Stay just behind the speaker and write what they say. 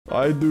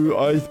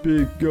I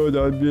speak good.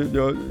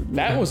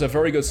 That was a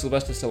very good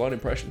Sylvester Stallone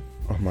impression.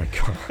 Oh my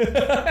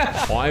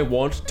god. I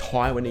want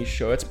Taiwanese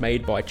shirts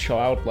made by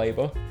child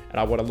labor, and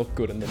I want to look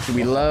good in them.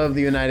 We love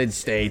the United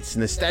States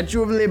and the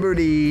Statue of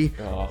Liberty.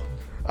 Oh.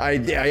 I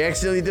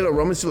accidentally did a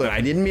Roman salute. I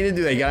didn't mean to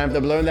do that. You're gonna have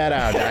to blur that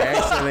out. I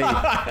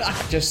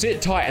accidentally... Just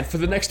sit tight, and for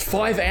the next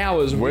 5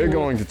 hours... We're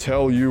going to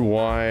tell you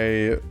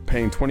why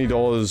paying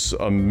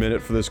 $20 a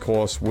minute for this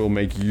course will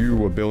make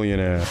you a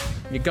billionaire.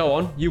 You go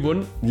on, you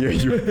wouldn't. Yeah,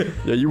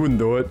 you wouldn't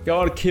do it.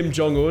 Go on, Kim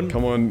Jong-un.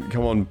 Come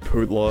on,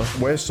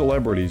 Pootler. We're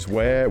celebrities.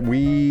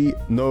 We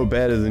know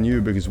better than you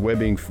because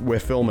we're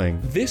filming.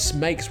 This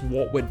makes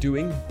what we're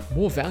doing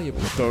more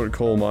valuable. Don't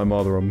call my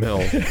mother a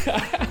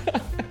MILF.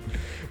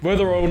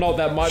 Whether or not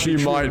that might be true.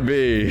 She might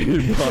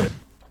be.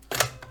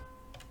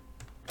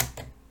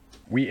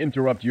 We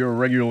interrupt your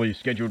regularly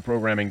scheduled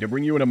programming to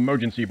bring you an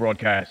emergency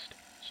broadcast.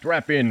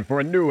 Strap in for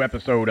a new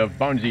episode of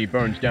Barnzey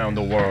Burns Down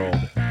the World.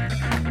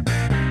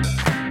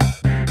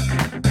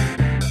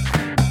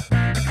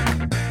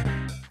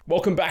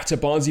 Welcome back to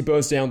Barnzey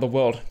Burns Down the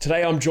World.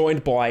 Today I'm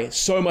joined by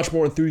so much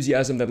more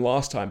enthusiasm than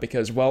last time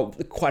because, well,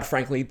 quite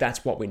frankly,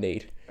 that's what we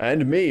need.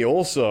 And me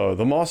also,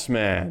 the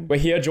Mossman. We're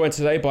here joined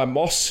today by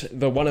Moss,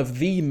 one of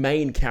the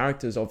main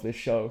characters of this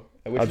show.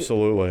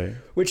 Absolutely.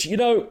 Which, you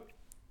know...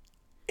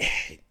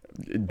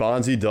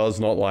 Barnzey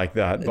does not like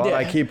that, but yeah.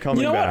 I keep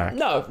coming back.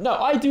 No,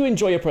 I do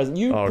enjoy your presence.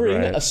 You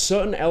bring great. a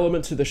certain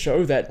element to the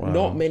show that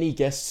not many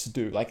guests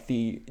do. Like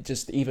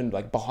even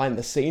behind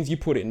the scenes, you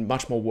put in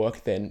much more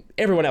work than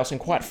everyone else. And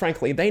quite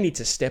frankly, they need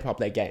to step up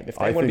their game if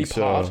they want to be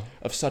part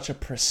of such a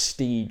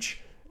prestige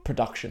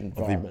production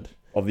environment.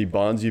 Of the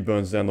Barnzey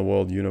Burns Down the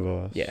World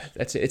universe. Yeah,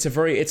 that's it.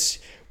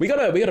 We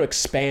gotta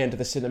expand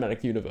the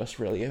cinematic universe,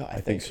 really.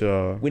 I think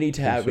so. We need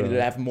to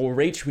have more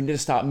reach. We need to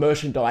start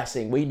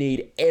merchandising. We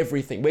need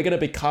everything. We're gonna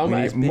become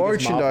as big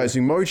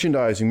merchandising.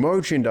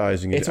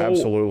 It's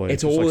absolutely.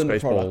 It's all in the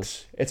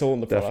products. It's all in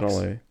the products.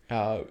 Definitely.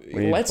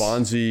 We need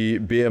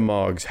Barnzey beer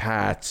mugs,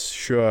 hats,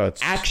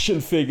 shirts,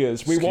 action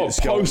figures. We want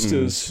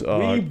posters.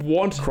 We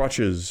want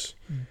crutches,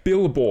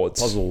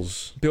 billboards,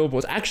 puzzles,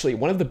 billboards. Actually,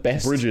 one of the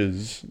best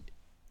bridges.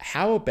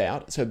 How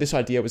about, so this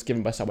idea was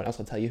given by someone else,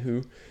 I'll tell you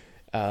who.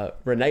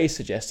 Renee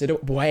suggested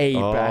it way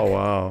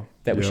back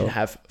that we should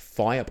have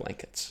fire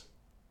blankets.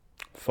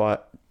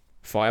 Fire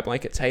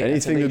blankets. Hey,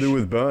 anything to do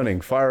with burning.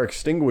 Fire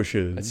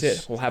extinguishers. That's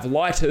it. We'll have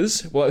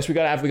lighters. Well, so we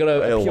gotta appeal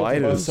to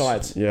both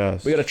sides.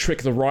 Yes. We gotta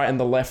trick the right and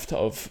the left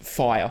of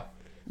fire.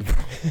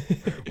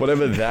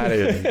 Whatever that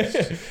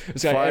is.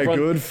 Fire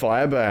good,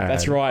 fire bad.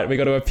 That's right. We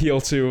got to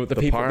appeal to the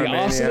people, the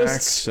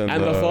arsonists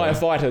and the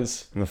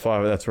firefighters. And the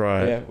fire, that's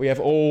right. Yeah, we have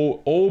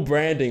all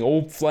branding,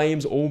 all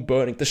flames, all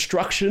burning,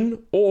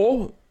 destruction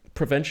or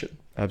prevention.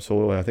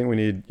 Absolutely. I think we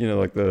need,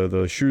 like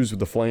the shoes with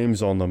the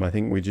flames on them. I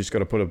think we just got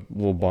to put a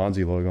little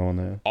Barnzey logo on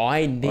there.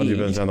 I need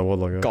Burns Down the World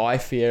logo. Guy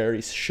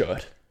Fieri's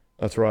shirt.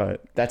 That's right.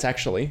 That's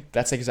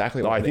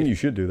exactly what I think you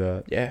should do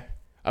that. Yeah.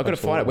 I've got to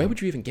find it. Where would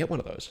you even get one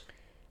of those?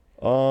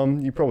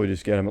 You probably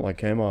just get them at like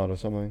Kmart or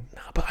something.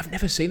 No, but I've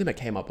never seen them at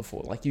Kmart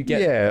before. Like you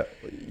get...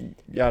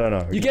 Yeah, I don't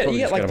know. You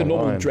get like the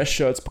normal dress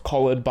shirts,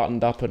 collared,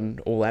 buttoned up and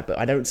all that, but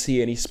I don't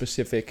see any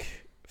specific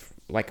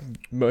like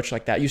merch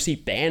like that. You see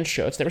band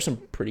shirts. There are some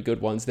pretty good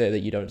ones there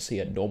that you don't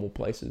see at normal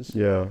places.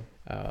 Yeah.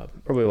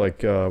 Probably like,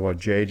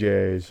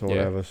 JJ's or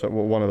whatever. So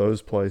one of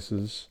those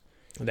places.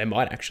 They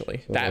might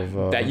actually.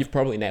 That you've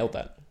probably nailed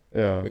that.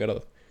 Yeah. We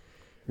gotta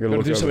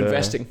do some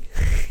investing.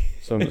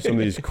 Some of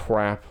these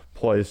crap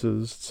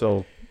places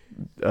sell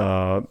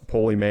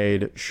poorly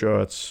made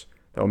shirts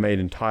that were made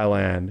in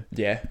Thailand.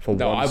 Yeah. For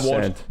 1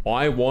 cent.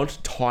 I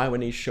want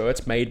Taiwanese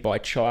shirts made by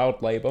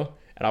child labor,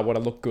 and I want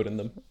to look good in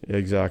them.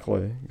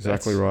 Exactly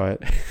right.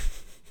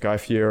 Guy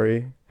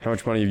Fieri, how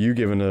much money have you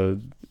given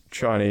to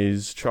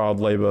Chinese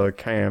child labor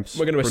camps?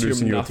 We're going to producing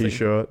assume you nothing. A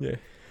t-shirt? Yeah.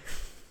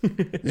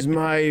 This is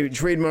my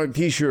trademark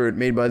t-shirt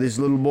made by this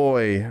little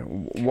boy,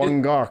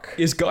 Wang Gok.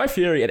 Is Guy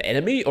Fieri an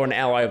enemy or an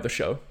ally of the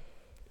show?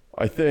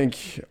 I think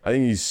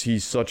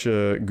he's such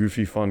a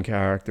goofy, fun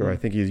character. I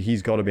think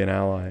he's got to be an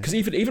ally. Because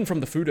even from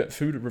the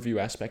food review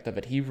aspect of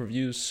it, he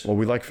reviews. Well,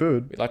 we like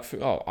food. We like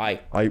food. Oh,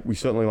 we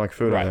certainly like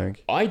food. Right. I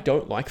think. I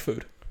don't like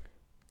food.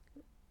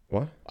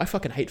 What? I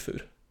fucking hate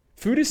food.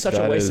 Food is such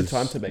a waste of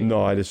time to me.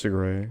 No, I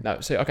disagree.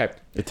 No, see, okay.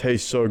 It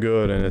tastes so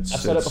good, and I've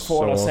said it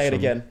before, and I'll say it awesome.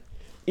 again.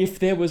 If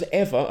there was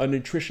ever a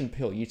nutrition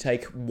pill, you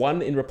take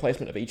one in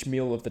replacement of each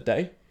meal of the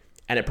day,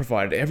 and it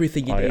provided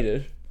everything you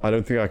needed. I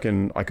don't think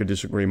I could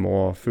disagree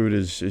more. Food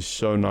is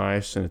so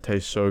nice and it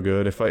tastes so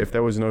good. If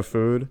there was no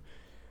food,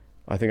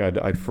 I think I'd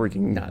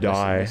freaking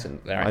die. Listen,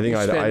 right.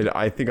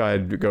 I think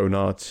I'd go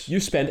nuts.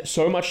 You spend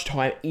so much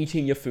time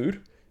eating your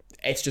food,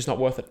 it's just not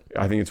worth it.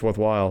 I think it's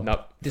worthwhile.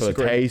 No, disagree.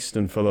 For the taste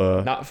and for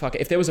the... No, fuck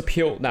it. If there was a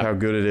pill... No. How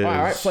good it is. All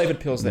right, flavored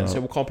pills then. No. So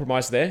we'll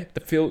compromise there.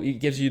 The pill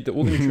gives you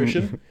all the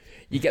nutrition.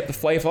 You get the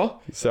flavor.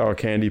 Sour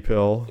candy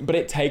pill. But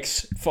it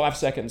takes 5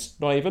 seconds.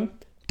 Not even.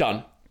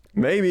 Done.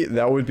 Maybe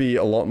that would be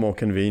a lot more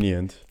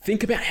convenient.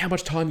 Think about how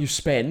much time you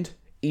spend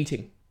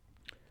eating.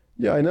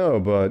 Yeah, I know,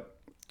 but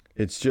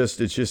It's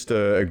just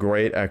a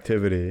great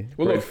activity,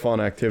 fun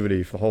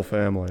activity for the whole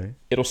family.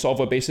 It'll solve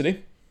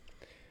obesity.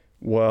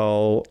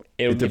 Well,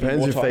 it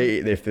depends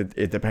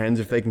it depends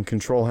if they can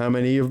control how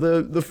many of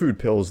the food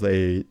pills they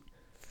eat.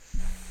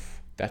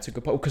 That's a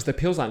good point, because the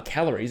pills aren't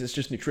calories; it's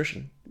just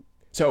nutrition,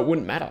 so it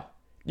wouldn't matter.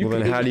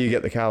 Then how do you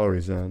get the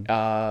calories then?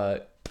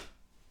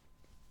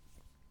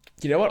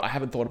 You know what? I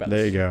haven't thought about this.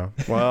 There you go.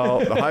 Well,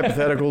 the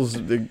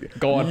hypotheticals...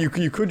 Go on.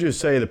 You could just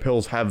say the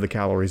pills have the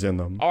calories in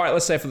them. All right,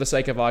 let's say for the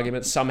sake of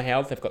argument,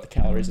 somehow they've got the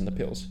calories in the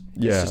pills.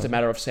 Yeah. It's just a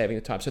matter of saving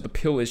the time. So the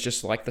pill is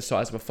just like the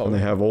size of a phone. And they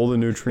have all the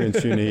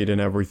nutrients you need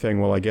and everything.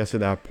 Well, I guess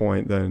at that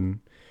point,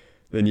 then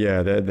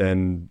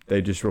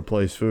they just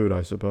replace food,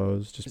 I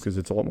suppose, just because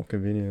it's a lot more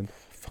convenient.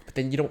 But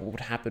then you know what would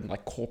happen?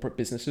 Like corporate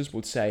businesses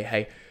would say,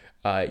 hey...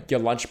 your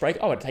lunch break.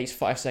 Oh, it takes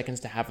 5 seconds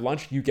to have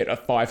lunch. You get a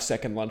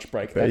 5-second lunch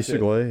break.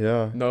 Basically,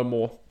 yeah. No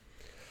more.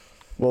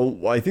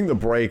 Well, I think the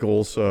break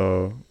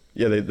also,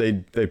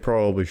 they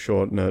probably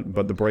shorten it,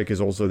 but the break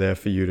is also there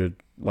for you to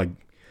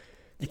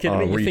you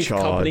think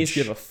recharge. Companies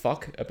give a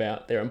fuck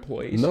about their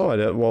employees? No, I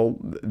don't. Well,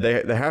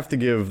 they have to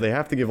give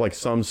like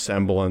some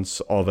semblance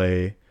of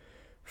a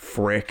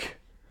frick.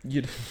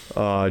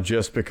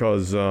 Just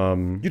because.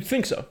 You'd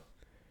think so.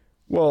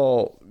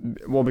 Well,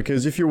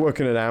 because if you're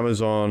working at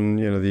Amazon,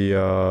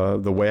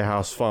 the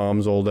warehouse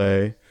farms all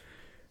day,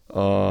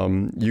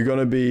 you're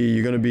gonna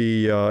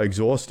be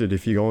exhausted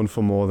if you're going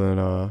for more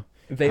than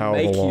they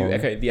make you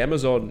okay. The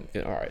Amazon,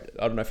 all right.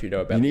 I don't know if you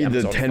know about. You need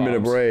the the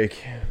 10-minute break.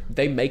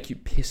 They make you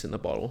piss in the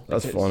bottle.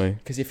 That's funny.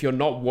 Because if you're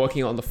not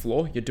working on the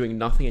floor, you're doing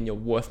nothing and you're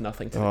worth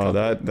nothing to the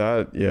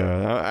company.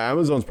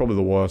 Amazon's probably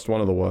the worst.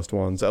 One of the worst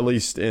ones, at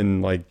least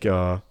in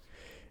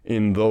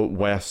in the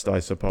West, I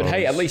suppose. But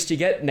hey, at least you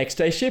get next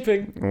day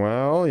shipping.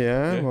 Well,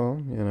 yeah.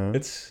 Well,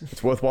 it's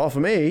worthwhile for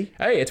me.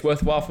 Hey, it's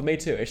worthwhile for me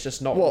too. It's just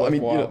not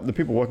worthwhile. I mean, the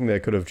people working there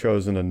could have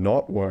chosen to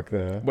not work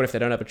there. What if they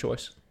don't have a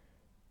choice?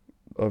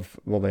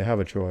 They have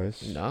a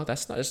choice. No,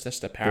 that's not. It's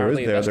just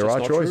apparently there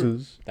are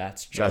choices. True.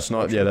 That's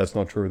not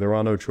true. There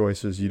are no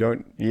choices. You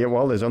don't. Yeah,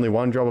 well, there's only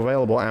one job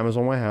available: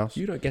 Amazon warehouse.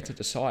 You don't get to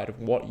decide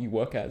what you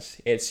work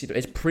as. It's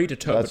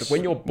predetermined.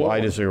 When you're born.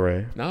 I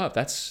disagree. No,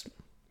 that's.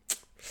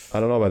 I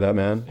don't know about that,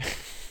 man.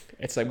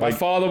 It's like my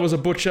father was a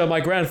butcher,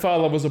 my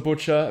grandfather was a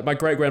butcher, my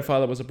great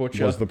grandfather was a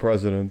butcher. Was the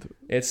president?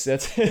 That's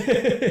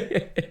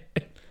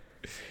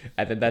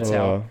and then that's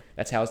how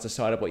it's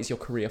decided what is your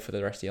career for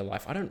the rest of your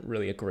life. I don't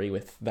really agree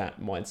with that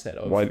mindset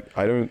of. Why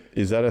I don't?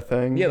 Is that a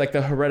thing? Yeah, like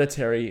the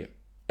hereditary.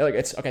 Like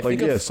it's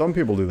okay. Some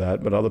people do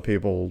that, but other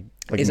people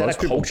is most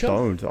that a culture?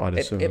 People don't. I'd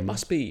assume it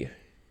must be.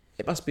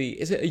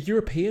 Is it a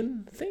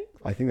European thing?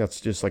 I think that's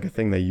just like a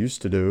thing they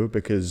used to do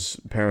because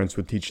parents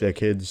would teach their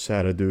kids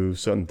how to do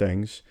certain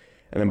things.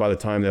 And then by the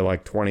time they're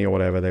like 20 or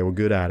whatever, they were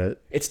good at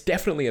it. It's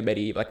definitely a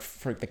medieval,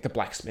 for the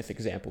blacksmith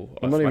example.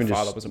 Not even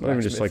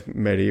just like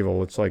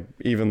medieval. It's like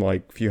even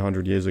like a few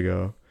hundred years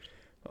ago,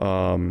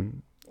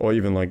 or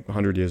even like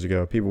 100 years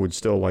ago, people would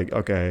still like,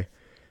 okay,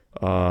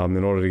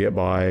 in order to get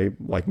by,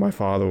 like my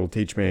father will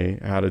teach me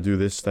how to do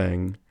this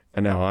thing.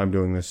 And now I'm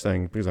doing this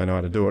thing because I know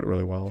how to do it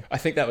really well. I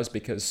think that was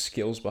because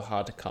skills were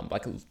hard to come.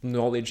 Like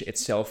knowledge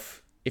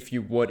itself, if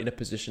you weren't in a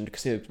position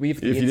to...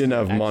 If you didn't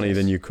have money,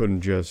 then you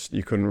couldn't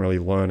really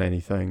learn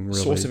anything, really.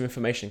 Source of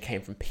information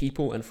came from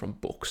people and from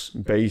books.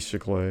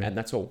 Basically. And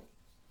that's all.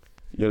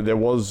 Yeah, there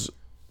wasn't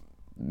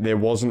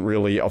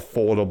really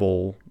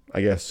affordable,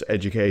 I guess,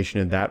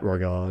 education in that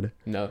regard.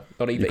 No,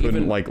 not even... You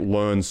couldn't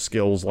learn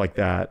skills like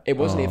that. It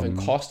wasn't even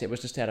cost, it was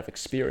just out of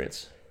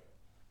experience.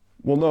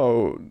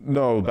 Well,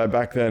 no.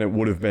 Back then it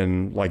would have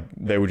been like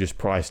they were just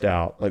priced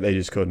out. Like they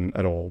just couldn't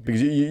at all.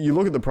 Because you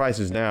look at the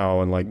prices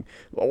now and like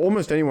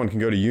almost anyone can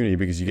go to uni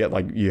because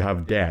you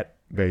have debt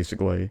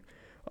basically.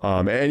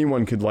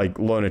 Anyone could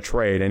learn a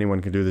trade.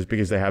 Anyone could do this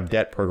because they have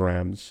debt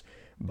programs.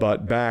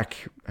 But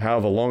back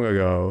however long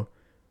ago,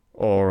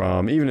 or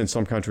even in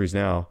some countries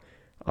now,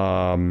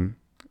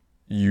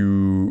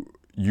 you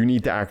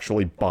need to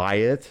actually buy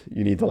it.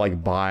 You need to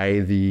buy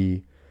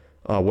the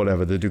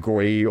the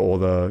degree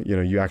or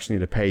you actually need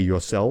to pay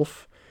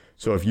yourself.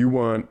 So if you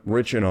weren't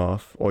rich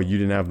enough or you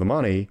didn't have the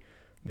money,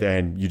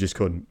 then you just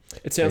couldn't.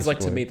 It sounds like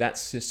to me that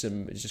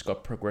system has just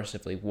got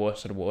progressively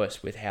worse and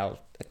worse with how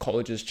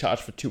colleges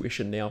charge for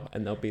tuition now,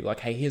 and they'll be like,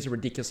 hey, here's a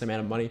ridiculous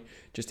amount of money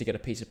just to get a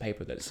piece of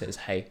paper that says,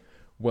 hey,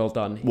 well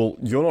done. Well,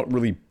 you're not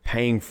really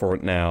paying for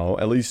it now,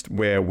 at least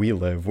where we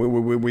live.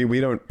 We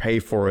don't pay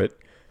for it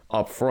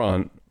up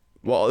front.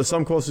 Well,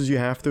 some courses you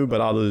have to, but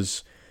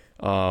others...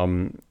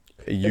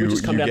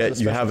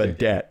 you have a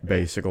debt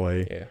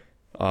basically, yeah.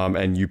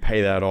 And you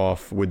pay that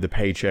off with the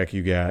paycheck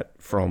you get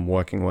from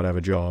working whatever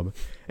job,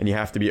 and you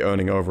have to be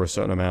earning over a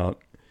certain amount,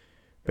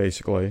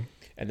 basically.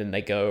 And then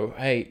they go,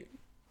 hey,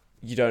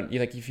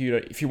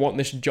 if you want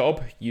this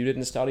job, you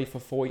didn't study for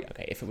 4 years.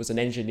 Okay, if it was an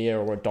engineer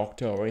or a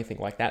doctor or anything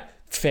like that,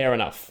 fair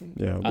enough.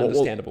 Yeah,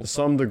 understandable. Well,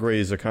 some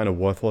degrees are kind of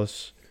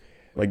worthless.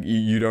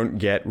 You don't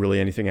get really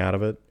anything out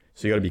of it,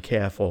 so you got to be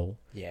careful.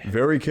 Yeah,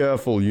 very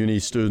careful, uni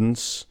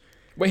students.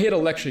 We're here to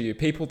lecture you,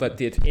 people that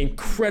did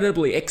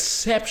incredibly,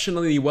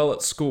 exceptionally well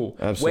at school.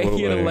 Absolutely. We're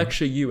here to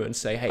lecture you and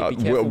say, hey, be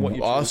careful what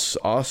you do. Us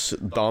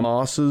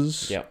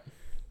dumbasses. Yep.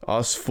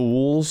 Us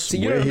fools,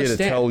 we're here to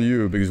tell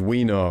you because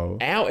we know.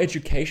 Our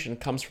education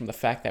comes from the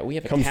fact that we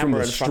have a comes camera from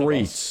the in front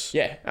streets. of us.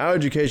 Yeah. Our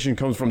education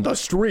comes from the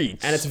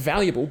streets. And it's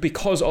valuable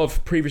because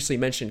of previously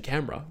mentioned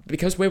camera.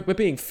 Because we're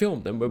being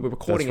filmed and we're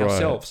recording That's right.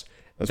 ourselves.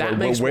 That's that right.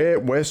 makes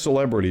We're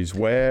celebrities.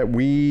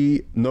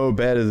 We know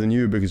better than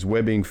you because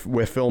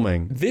we're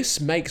filming. This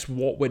makes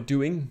what we're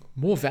doing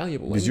more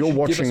valuable. Because you're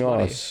watching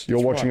us. You're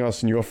watching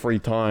us in your free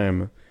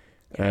time.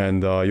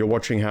 And you're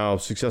watching how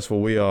successful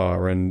we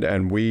are, and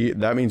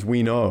that means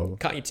we know.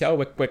 Can't you tell?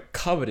 We're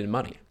covered in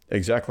money.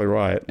 Exactly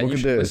right. And Look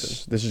at this.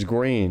 listen. This is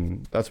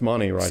green. That's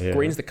money right here.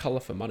 Green's the color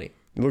for money.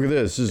 Look at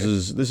this. This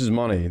is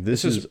money.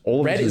 This is all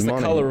of red this is the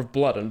money. color of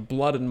blood, and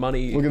blood and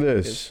money. Look at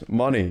this.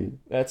 Money.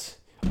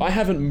 I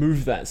haven't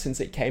moved that since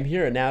it came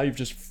here, and now you've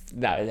just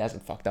it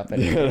hasn't fucked up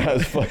anymore. Yeah,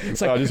 that's fucking.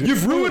 It's like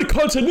you've ruined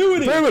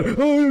continuity. Damn it.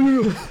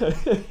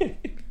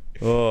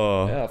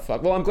 Oh. Yeah,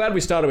 fuck. Well, I'm glad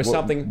we started with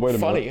something wait a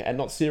funny minute. and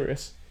not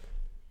serious.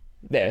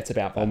 There, it's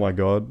about that. Oh my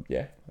god.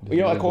 Yeah. You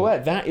know what I call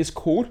that? That is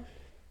called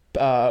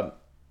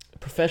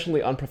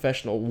professionally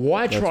unprofessional.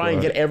 Why try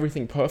and get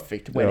everything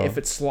perfect when if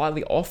it's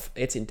slightly off,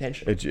 it's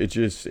intentional?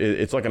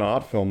 It's like an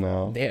art film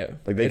now. Yeah.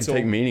 Like they can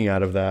take meaning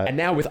out of that. And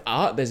now with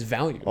art, there's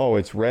value. Oh,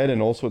 it's red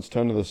and also it's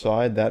turned to the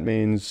side. That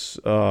means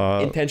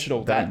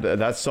Intentional.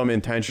 That's some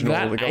intentional.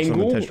 That some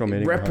angle intentional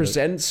meaning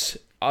represents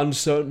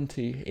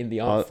uncertainty in the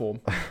art form.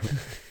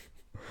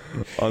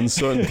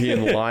 Uncertainty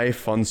in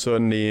life,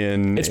 uncertainty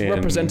in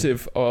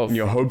representative of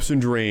your hopes and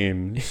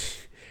dreams.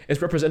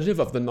 It's representative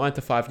of the 9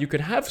 to 5. You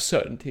could have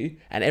certainty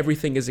and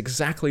everything is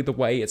exactly the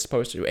way it's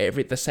supposed to.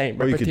 The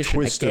same Or you repetition could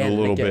twist it a again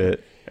little and again.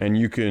 bit, and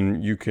you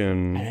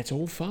can, and it's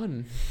all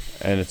fun.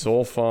 and it's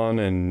all fun,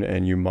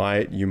 and you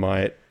might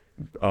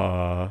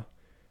become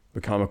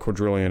a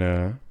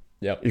quadrillionaire.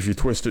 Yep. If you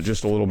twist it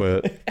just a little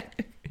bit,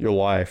 your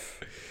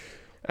life.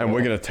 And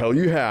we're going to tell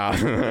you how.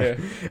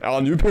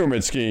 Our new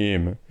pyramid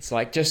scheme. It's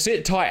like, just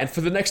sit tight, and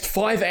for the next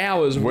 5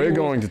 hours... We're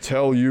going to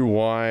tell you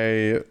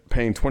why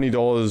paying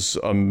 $20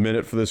 a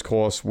minute for this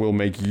course will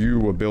make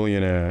you a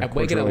billionaire. And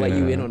we're going to let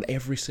you in on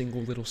every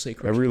single little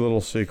secret. Every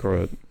little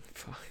secret.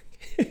 Fuck.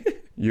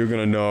 You're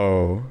going to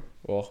know,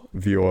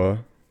 viewer.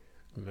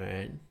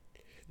 Man.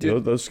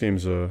 Dude, those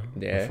schemes are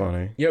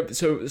funny. Yeah,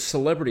 so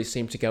celebrities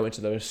seem to go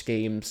into those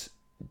schemes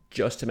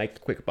just to make the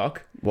quick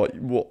buck.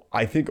 Well,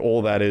 I think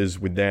all that is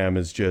with them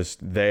is just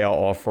they are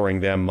offering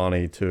them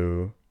money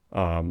to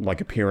like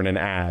appear in an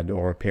ad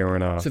or appear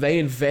in a... So they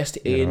invest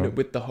in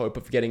with the hope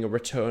of getting a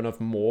return of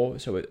more.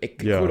 So it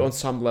could on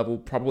some level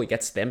probably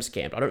gets them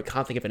scammed.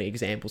 Can't think of any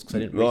examples because I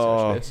didn't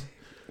research this.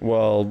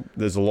 Well,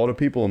 there's a lot of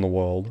people in the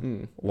world.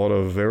 A lot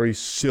of very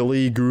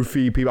silly,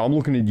 goofy people. I'm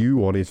looking at you,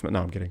 audience. No,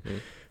 I'm kidding.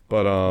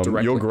 But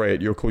you're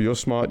great. You're cool. You're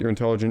smart. You're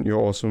intelligent. You're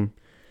awesome.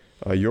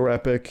 You're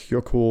epic,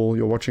 you're cool,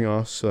 you're watching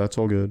us, so that's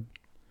all good.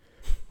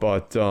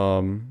 But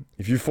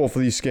if you fall for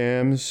these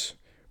scams,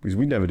 because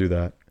we'd never do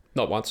that.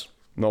 Not once.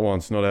 Not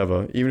once, not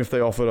ever. Even if they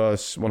offered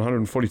us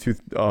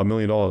 $142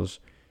 million,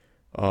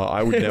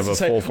 I would never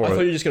fall for I it. thought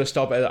you were just going to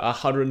stop at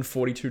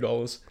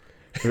 $142.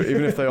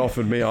 Even if they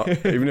offered me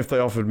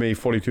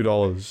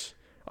 $42,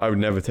 I would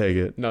never take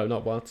it. No,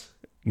 not once.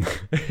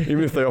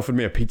 Even if they offered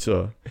me a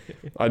pizza,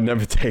 I'd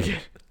never take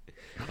it.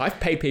 I've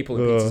paid people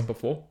in pizzas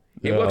before.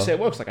 It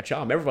works like a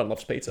charm. Everyone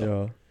loves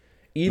pizza.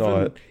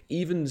 Yeah.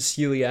 Even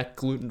celiac,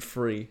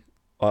 gluten-free.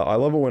 I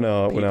love it when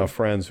our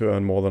friends who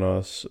earn more than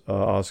us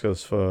ask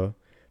us for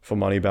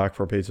money back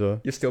for a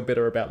pizza. You're still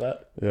bitter about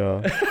that? Yeah,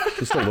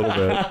 just a little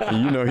bit.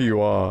 You know who you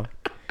are.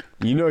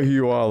 You know who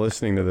you are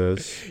listening to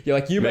this. You're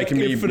like, making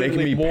me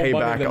more pay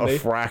money back than a me.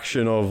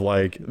 fraction of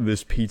like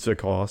this pizza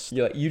cost.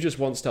 You're like, you just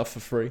want stuff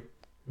for free.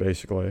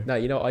 Basically.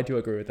 No, I do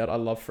agree with that. I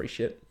love free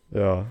shit.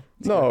 Yeah.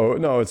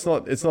 No, it's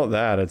not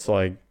that. It's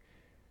like,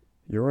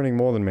 you're earning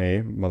more than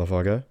me,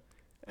 motherfucker,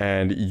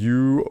 and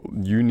you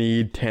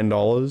need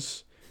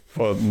 $10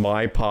 for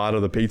my part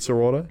of the pizza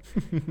order.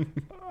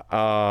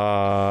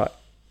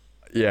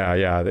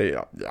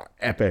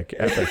 Epic,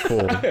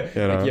 cool.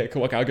 You know? Yeah,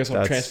 cool. Okay, I guess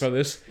I'll transfer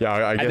this. Yeah,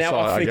 I guess. And now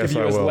I think of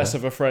you as less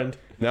of a friend.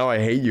 Now I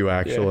hate you,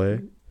 actually. Yeah.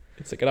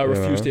 It's like, and I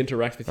refuse to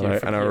interact with you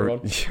from here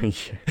on.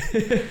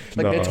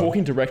 They're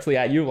talking directly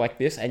at you like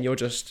this, and you're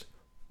just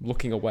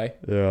looking away.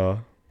 Yeah.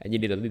 And you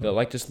need to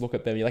like just look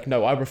at them. You're like,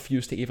 no, I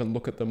refuse to even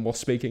look at them while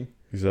speaking.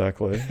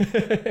 Exactly.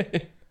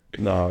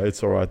 No,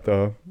 it's all right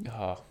though.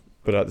 Oh.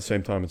 But at the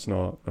same time, it's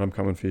not. And I'm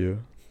coming for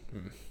you.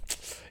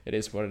 It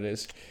is what it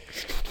is.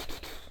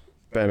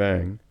 Bang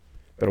bang.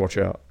 Better watch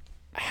out.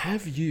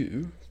 Have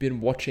you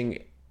been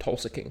watching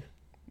Tulsa King?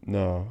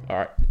 No. All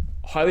right.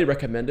 Highly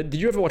recommended.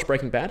 Did you ever watch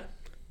Breaking Bad?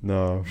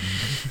 No.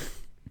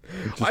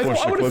 I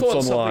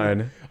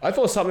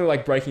thought something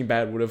like Breaking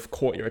Bad would have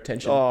caught your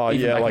attention. Oh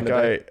yeah, like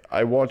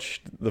I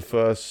watched the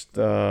first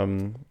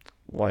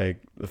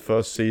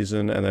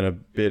season and then a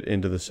bit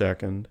into the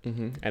second.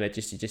 And it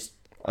just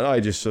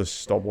I just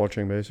stopped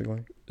watching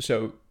basically.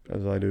 So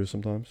as I do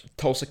sometimes.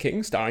 Tulsa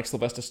King, starring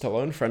Sylvester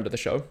Stallone, friend of the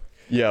show.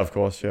 Yeah, of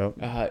course, yeah.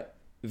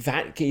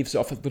 That gives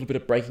off a little bit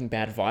of Breaking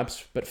Bad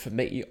vibes, but for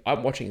me,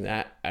 I'm watching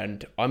that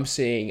and I'm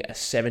seeing a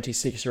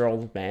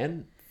 76-year-old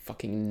man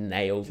fucking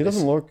nail this. He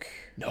doesn't look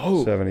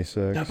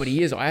 76. No, but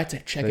he is. I had to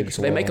check it because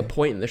they make a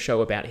point in the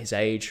show about his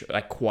age,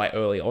 like quite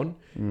early on.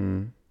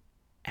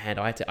 And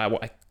I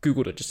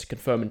googled it just to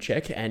confirm and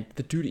check, and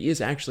the dude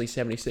is actually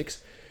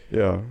 76.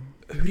 Yeah.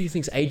 Who do you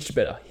think's aged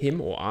better,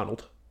 him or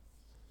Arnold?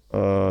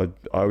 I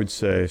would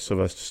say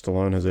Sylvester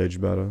Stallone has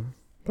aged better,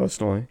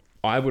 personally.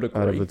 I would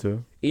agree. Out of the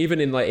two.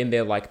 Even in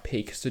their like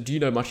peak. So do you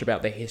know much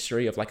about their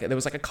history of like there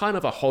was like a kind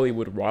of a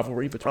Hollywood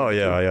rivalry between? Oh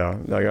yeah.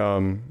 Like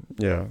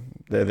yeah.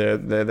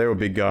 They were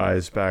big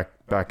guys back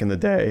in the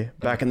day.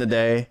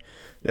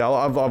 Yeah,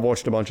 I've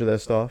watched a bunch of their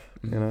stuff.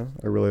 You know,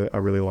 I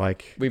really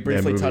like. We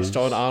briefly touched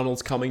on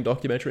Arnold's Coming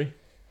documentary.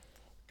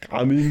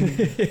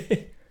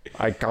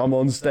 I come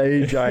on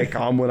stage, I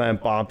come when I'm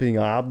popping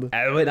up.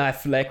 And when I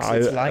flex,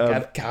 it's like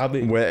I'm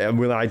coming.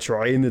 When I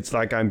train, it's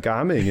like I'm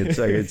coming. It's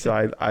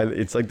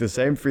like the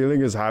same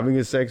feeling as having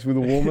a sex with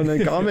a woman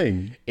and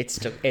coming. It's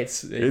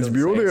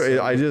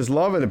beautiful. I just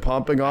love it.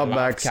 Pumping up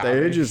backstage,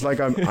 coming. It's like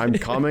I'm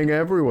coming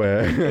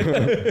everywhere.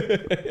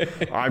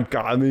 I'm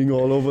coming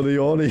all over the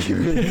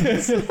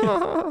audience.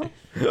 How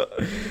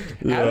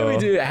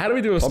do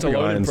we do a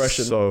Stallone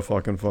impression? So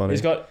fucking funny.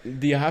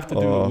 Do you have to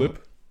do the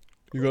lip?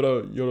 You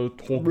gotta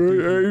talk.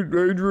 Adrian.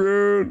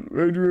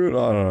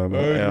 I don't know.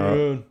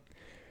 Adrian. Yeah.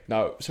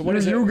 No. So what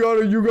is it? You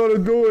gotta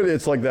do it.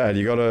 It's like that.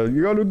 You gotta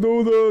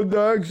do the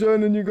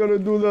accent and you gotta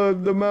do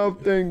the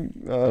mouth thing.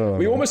 I don't know.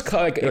 We almost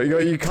kind of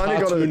you kind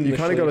of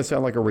gotta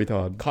sound like a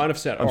retard. Kind of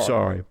sound. I'm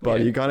sorry, but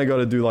you kind of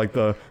gotta do like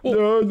the.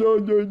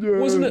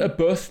 Wasn't it a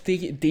birth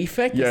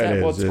defect? Yeah, is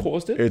that what's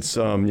caused it? It's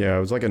it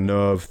was like a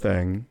nerve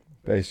thing.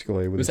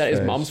 Basically, was that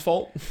his mum's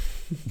fault?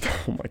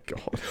 Oh my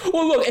god!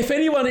 Well, look, if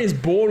anyone is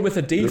born with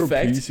a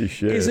defect, a piece of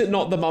shit. Is it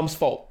not the mum's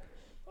fault?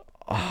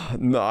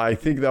 No, I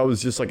think that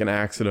was just like an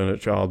accident at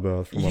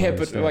childbirth. Yeah,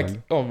 but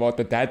like,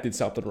 the dad did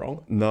something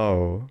wrong.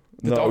 No,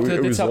 the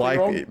doctor did something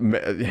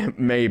wrong.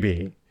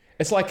 Maybe.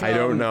 It's like I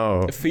don't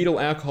know. Fetal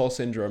alcohol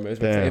syndrome. If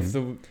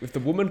the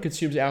woman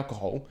consumes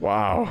alcohol,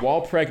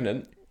 while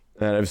pregnant.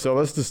 And if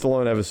Sylvester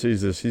Stallone ever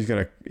sees this, he's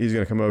gonna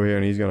come over here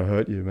and he's gonna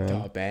hurt you, man.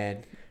 Oh,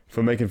 man.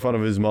 For making fun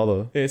of his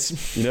mother.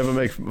 You never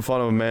make fun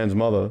of a man's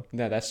mother.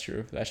 No, that's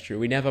true.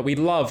 We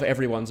love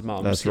everyone's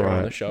mums here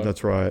on the show.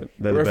 That's right.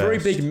 We're a very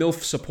big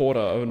MILF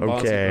supporter of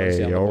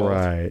Barnzey. Okay, all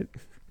right.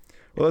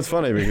 Well, that's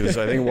funny because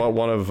I think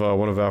one of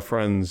our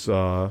friends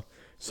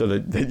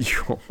said that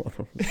your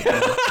mother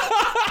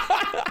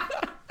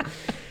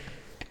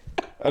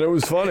and it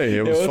was funny.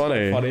 It was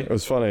funny. It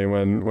was funny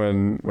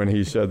when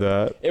he said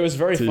that. It was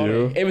very funny.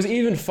 You. It was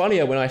even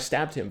funnier when I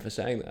stabbed him for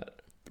saying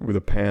that. With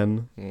a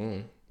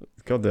pen.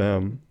 God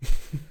damn.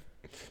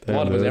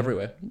 Blood was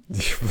everywhere.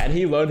 And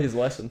he learned his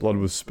lesson. Blood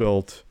was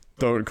spilt.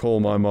 Don't call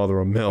my mother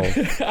a MILF.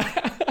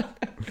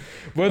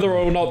 Whether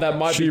or not that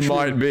might be true. She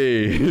might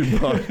be.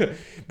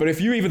 But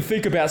if you even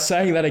think about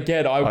saying that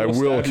again, I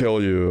will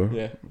kill you.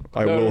 Yeah.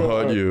 I will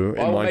hurt you in Minecraft.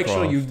 I will make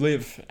sure you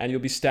live and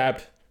you'll be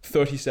stabbed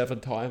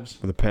 37 times.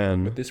 With a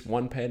pen. With this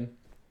one pen.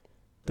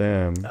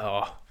 Damn.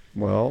 Oh.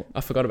 Well.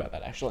 I forgot about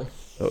that, actually.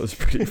 That was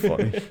pretty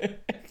funny.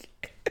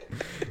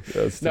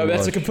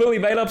 That's a completely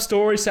made up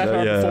story.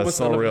 Satire performance that's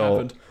not real.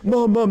 Happened.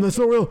 Mom, that's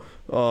not real.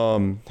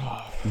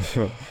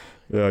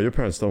 Yeah, your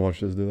parents don't watch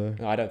this, do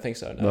they? No, I don't think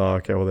so. No.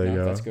 Okay, well there you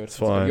go. That's good. It's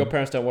fine. Your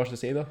parents don't watch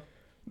this either.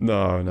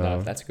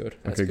 No. That's good.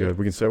 Okay, good.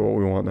 We can say what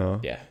we want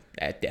now. Yeah,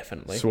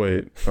 definitely.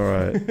 Sweet. All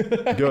right.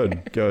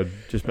 Good.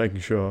 Just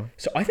making sure.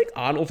 So I think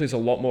Arnold is a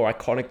lot more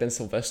iconic than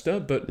Sylvester,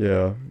 but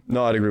yeah,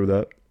 no, I'd agree with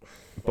that.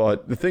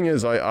 But the thing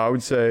is, I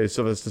would say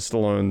Sylvester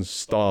Stallone's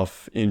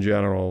stuff in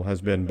general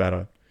has been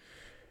better.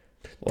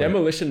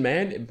 Demolition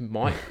Man, it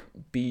might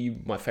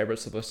be my favorite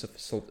Sylvester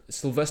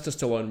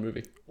Stallone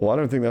movie. Well, I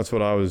don't think that's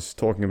what I was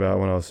talking about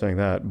when I was saying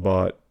that,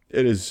 but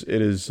it is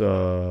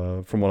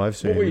from what I've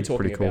seen. What were you talking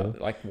pretty cool. about?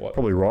 Like what?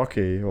 Probably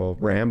Rocky or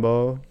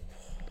Rambo.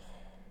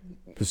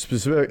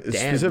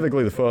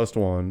 Specifically the first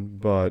one,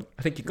 but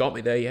I think you got me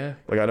there. Yeah.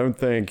 Like I don't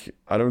think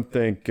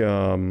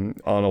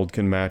Arnold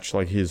can match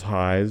like his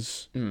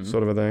highs,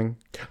 sort of a thing.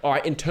 All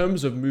right, in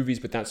terms of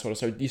movies with that sort of,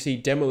 so you see,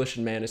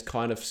 Demolition Man is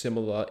kind of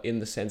similar in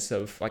the sense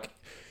of like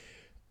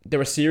there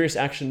are serious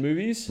action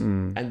movies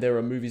and there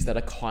are movies that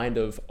are kind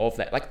of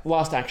that, like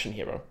Last Action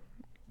Hero.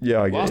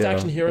 Yeah, Last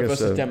Action Hero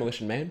versus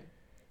Demolition Man.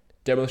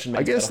 Demolition Man.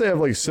 I guess they have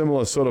like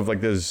similar sort of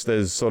like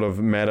there's sort of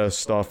meta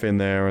stuff in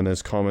there and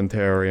there's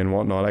commentary and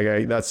whatnot.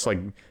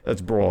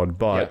 That's broad,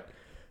 but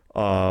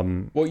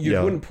well,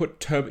 you wouldn't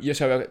put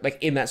so like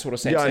in that sort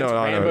of sense. Yeah,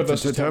 I know.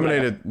 Versus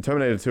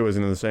Terminator 2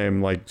 isn't in the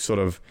same like sort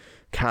of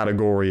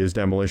category as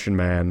Demolition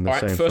Man. All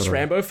right, first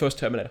Rambo, first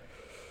Terminator.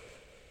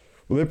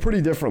 Well, they're pretty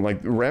different. Like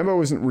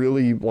Rambo isn't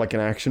really like an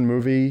action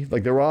movie.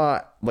 Like there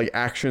are like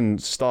action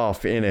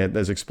stuff in it.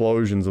 There's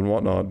explosions and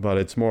whatnot, but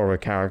it's more of a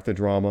character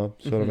drama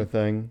sort of a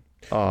thing.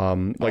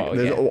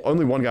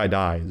 Only one guy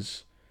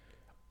dies,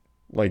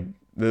 like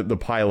the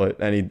pilot,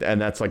 and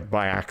that's like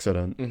by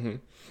accident.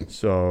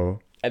 So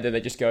And then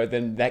they just go,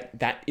 then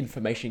that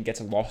information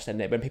gets lost, and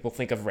then when people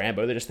think of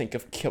Rambo, they just think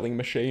of killing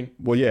machine.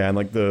 Well, yeah, and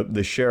like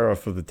the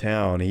sheriff of the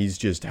town, he's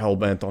just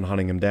hell-bent on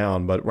hunting him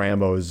down, but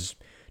Rambo is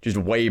just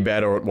way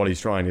better at what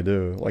he's trying to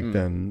do, like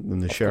than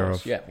the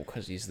sheriff. Course, yeah,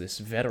 because he's this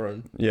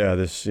veteran. Yeah,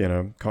 this,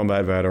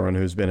 combat veteran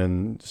who's been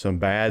in some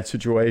bad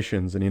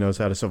situations and he knows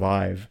how to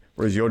survive,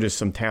 whereas you're just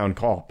some town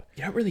cop.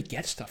 You don't really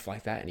get stuff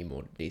like that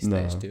anymore these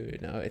days, do you?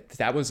 No,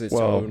 that was its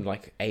own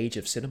like age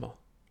of cinema.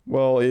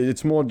 Well,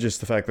 it's more just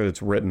the fact that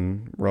it's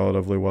written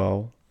relatively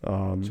well.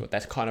 So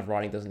that kind of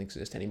writing doesn't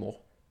exist anymore.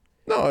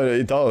 No,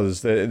 it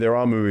does. There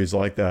are movies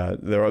like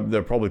that. There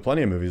are probably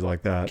plenty of movies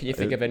like that. Can you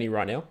think of any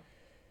right now?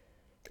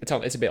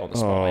 It's a bit on the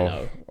spot, I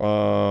know.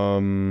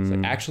 It's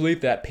like, actually,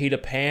 that Peter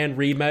Pan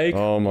remake.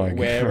 Oh my god!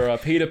 Where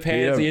Peter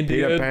Pan's Indian.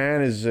 Peter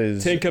Pan is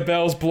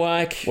Tinkerbell's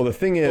black. Well, the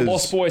thing is, the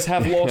Lost Boys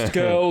have lost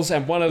girls,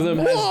 and one of them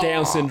has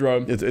Down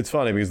syndrome. It's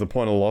funny because the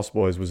point of the Lost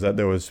Boys was that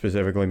they were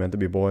specifically meant to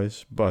be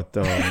boys, but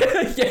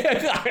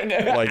yeah, I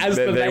know. Like, as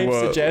the name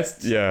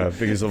suggests. Yeah,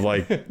 because of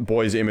like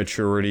boys'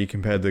 immaturity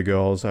compared to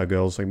girls, how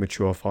girls like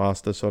mature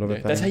faster, sort of a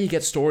thing. That's how you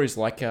get stories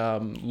like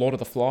Lord of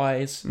the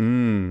Flies.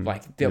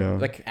 Like they're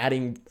like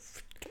adding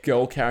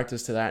girl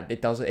characters to that.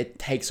 It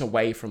takes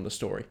away from the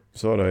story.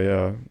 Sort of,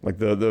 yeah. Like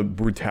the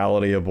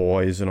brutality of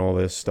boys and all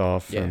this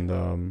stuff,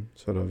 and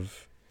sort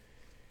of.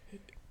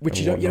 Which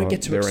you don't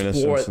get to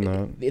explore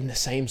in the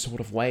same sort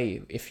of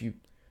way if you.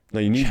 No,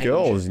 you need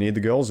girls. You need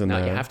the girls in there.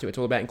 No, you have to. It's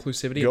all about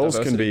inclusivity. Girls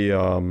and can be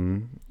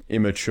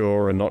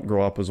immature and not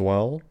grow up as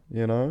well,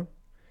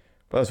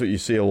 But that's what you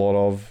see a lot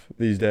of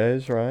these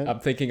days, right? I'm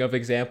thinking of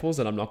examples,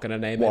 and I'm not going to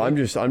name. Well,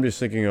 any. I'm just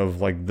thinking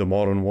of like the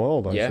modern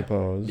world, I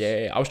suppose.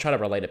 Yeah, I was trying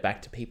to relate it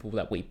back to people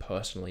that we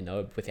personally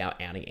know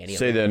without outing any.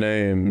 Say their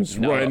names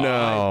right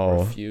now. I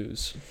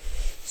refuse.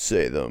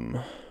 Say them.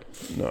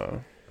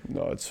 No,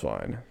 it's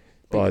fine.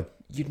 But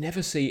you'd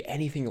never see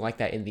anything like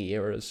that in the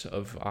eras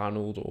of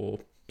Arnold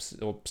or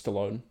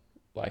Stallone,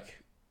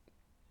 like.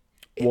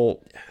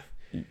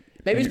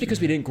 Maybe it's because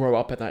we didn't grow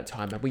up at that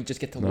time and we just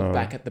get to look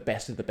back at the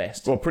best of the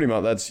best. Well, pretty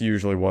much that's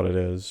usually what it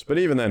is. But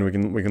even then,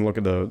 we can look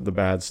at the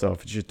bad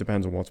stuff. It just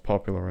depends on what's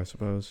popular, I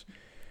suppose.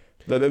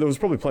 There was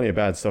probably plenty of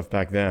bad stuff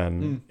back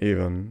then,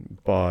 even,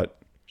 but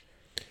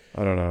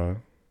I don't know.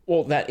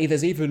 Well,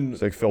 there's even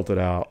it's like filtered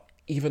out.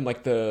 Even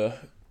like the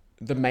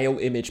male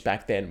image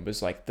back then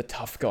was like the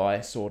tough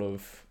guy sort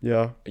of.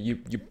 Yeah. You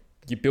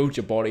build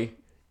your body.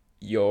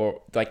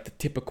 You're like the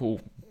typical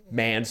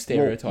man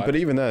stereotype. Well, but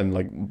even then,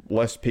 like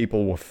less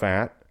people were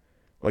fat.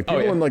 Like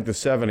people in like the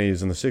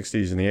 70s and the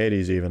 60s and the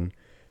 80s even,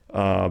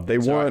 they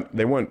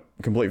weren't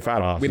complete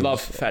fat asses. We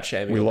love fat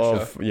shaming. We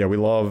love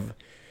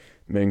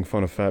making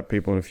fun of fat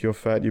people. And if you're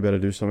fat, you better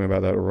do something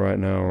about that right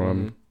now, or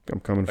I'm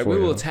coming for you. We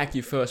will attack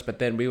you first, but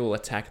then we will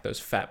attack those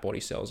fat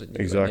body cells in you.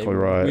 Exactly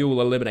right. We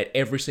will eliminate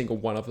every single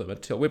one of them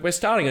until we're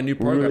starting a new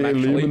program.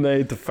 Actually,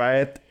 eliminate the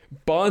fat.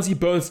 Barnzey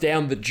burns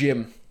down the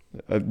gym.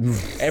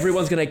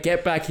 Everyone's gonna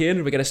get back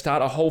in. We're gonna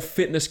start a whole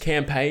fitness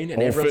campaign,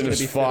 and everyone's gonna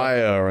be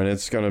fire, and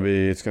it's gonna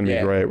be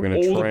great. We're gonna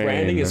all train. The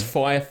branding is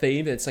fire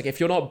themed. It's like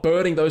if you're not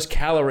burning those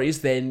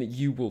calories, then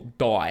you will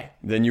die.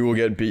 Then you will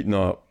get beaten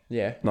up.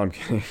 Yeah. No, I'm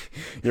kidding.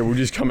 Yeah, we'll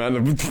just come out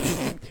and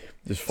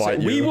just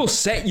fight you. We will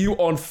set you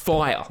on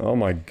fire. Oh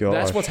my god.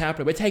 That's what's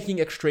happening. We're taking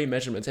extreme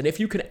measurements, and if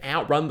you can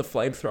outrun the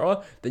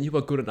flamethrower, then you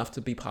are good enough to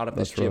be part of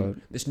this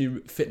gym, this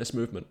new fitness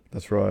movement.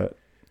 That's right.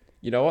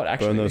 You know what?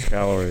 Actually, burn those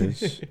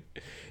calories.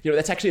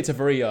 It's a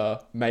very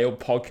male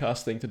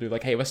podcast thing to do.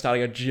 Like, hey, we're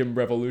starting a gym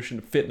revolution,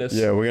 fitness.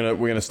 Yeah, we're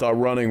gonna start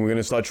running. We're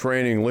gonna start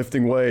training,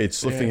 lifting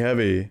weights, lifting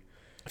heavy,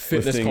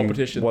 fitness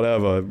competition,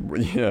 whatever.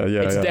 Yeah.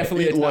 It's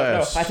definitely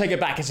no. I take it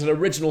back. It's an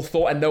original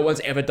thought, and no one's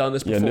ever done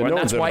this before, and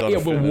that's why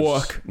it will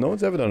work. No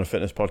one's ever done a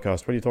fitness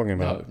podcast. What are you talking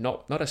about?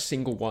 No, not a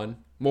single one.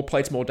 More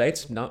plates, more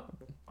dates. No.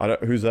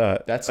 Who's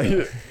that? That's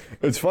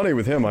it's funny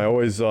with him. I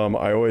always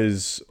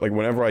like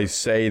whenever I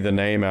say the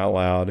name out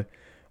loud,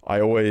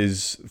 I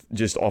always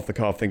just off the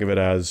cuff think of it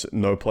as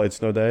no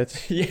plates, no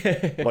dates.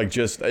 Yeah. Like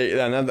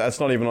and that's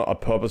not even a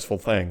purposeful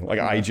thing. Like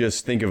I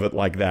just think of it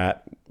like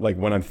that. Like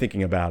when I'm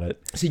thinking about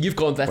it. See, you've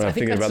gone. I think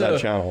thinking that's about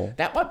that channel.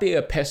 That might be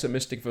a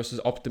pessimistic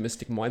versus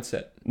optimistic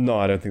mindset. No,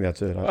 I don't think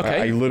that's it.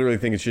 Okay. I literally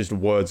think it's just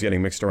words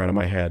getting mixed around in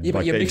my head. Yeah,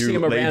 but you're mixing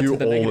them around to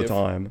the all negative. The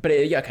time. But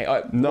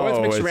okay. No, words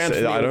mixed around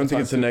for me I don't think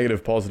it's a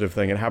negative positive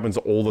thing. It happens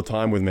all the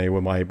time with me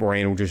where my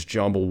brain will just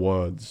jumble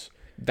words.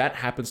 That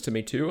happens to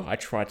me too. I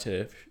try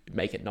to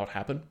make it not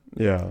happen.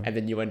 Yeah. And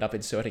then you end up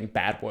inserting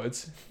bad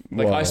words.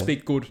 Like, I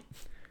speak good.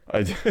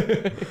 Because you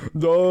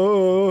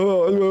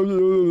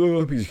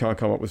can't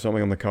come up with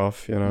something on the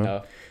cuff,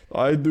 No.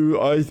 I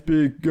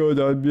speak good.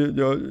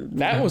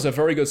 That was a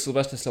very good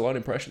Sylvester Stallone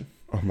impression.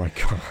 Oh my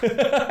god.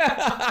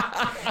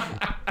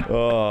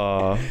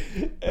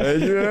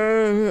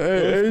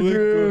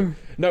 Adrian.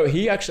 No,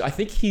 he actually, I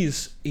think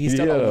he's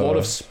done a lot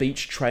of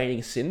speech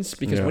training since,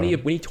 because when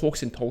he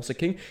talks in Tulsa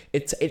King,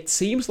 it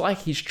seems like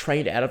he's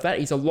trained out of that.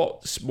 He's a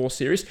lot more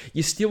serious.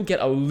 You still get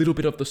a little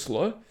bit of the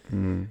slur,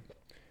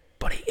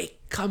 but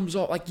comes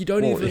off like you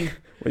don't even. Well,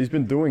 he's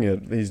been doing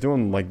it. He's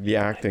doing like the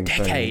acting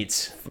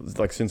decades, thing,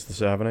 like since the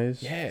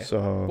 70s. Yeah.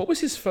 So what was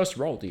his first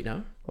role? Do you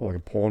know? like a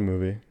porn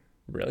movie.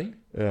 Really?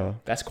 Yeah.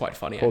 That's quite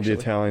funny. Called actually.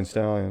 The Italian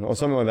Stallion or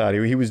something like that.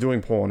 He was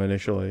doing porn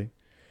initially,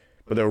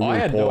 but they were really I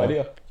had poor. no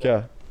idea.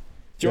 Yeah.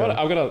 Do you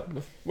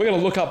want? We're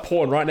gonna look up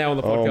porn right now on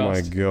the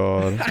podcast.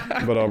 Oh my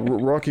god! But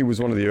Rocky was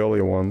one of the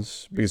earlier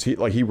ones because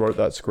he wrote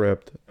that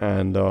script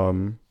and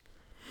then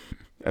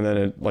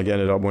it like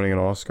ended up winning an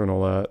Oscar and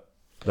all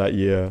that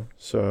year.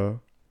 So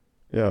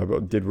yeah,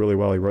 but did really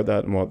well. He wrote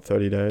that in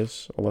 30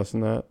 days or less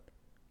than that.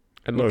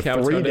 And no, look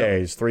how 3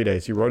 days. 3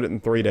 days. He wrote it in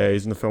 3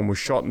 days, and the film was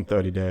shot in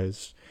 30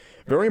 days.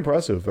 Very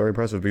impressive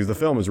because the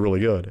film is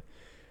really good.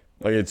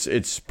 Like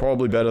it's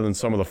probably better than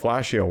some of the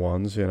flashier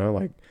ones. You know,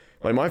 like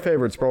my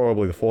favorite's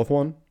probably the fourth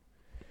one.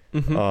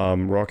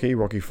 Mm-hmm.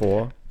 Rocky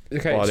 4.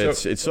 Okay, but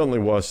so it's certainly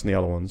worse than the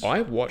other ones. I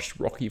watched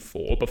Rocky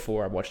 4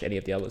 before I watched any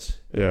of the others.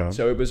 Yeah.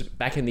 So it was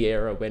back in the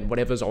era when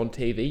whatever's on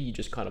TV, you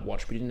just kind of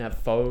watched. We didn't have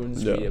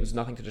phones. Yeah. There was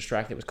nothing to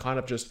distract. It was kind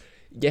of just,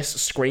 yes,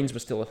 screens were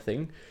still a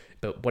thing,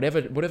 but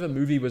whatever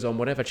movie was on,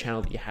 whatever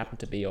channel that you happened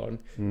to be on,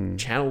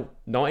 Channel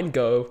 9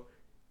 Go.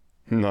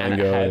 And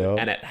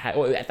it had,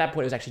 well, at that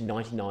point it was actually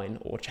 99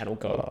 or Channel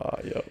Go.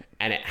 Yep.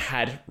 And it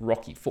had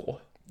Rocky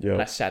 4. Yep.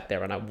 And I sat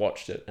there and I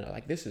watched it and I was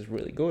like, this is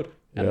really good.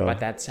 And my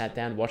dad sat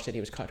down, watched it. He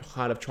was kind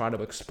of trying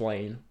to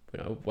explain,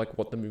 like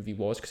what the movie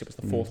was because it was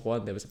the fourth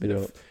one. There was a bit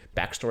of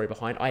backstory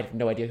behind. I had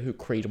no idea who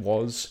Creed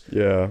was.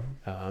 Yeah.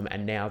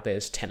 And now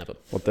there's 10 of them.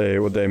 What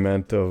they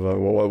meant of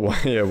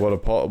what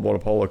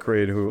Apollo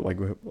Creed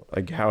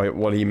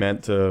what he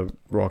meant to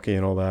Rocky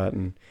and all that,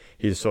 and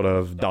he just sort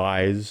of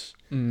dies,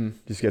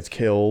 just gets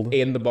killed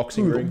In the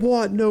boxing ring.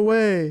 What? No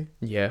way.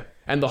 Yeah.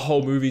 And the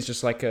whole movie's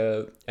just like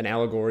an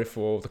allegory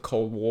for the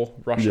Cold War,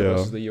 Russia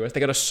versus the US. They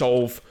got to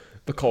solve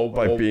the Cold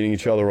War by beating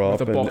each other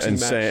up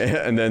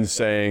and then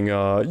saying,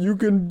 you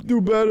can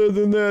do better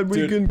than that.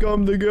 We can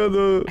come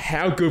together.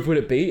 How good would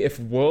it be if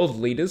world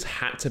leaders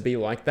had to be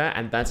like that,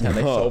 and that's how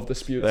they solve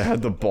disputes? They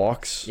had the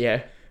box.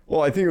 Yeah.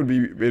 Well, I think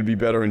it'd be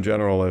better in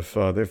general if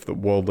the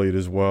world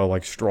leaders were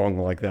like strong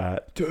like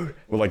that, dude.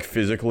 Were like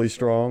physically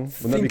strong.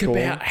 Wouldn't that be cool?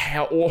 Think about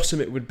how awesome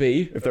it would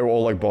be if they were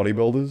all like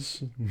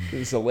bodybuilders.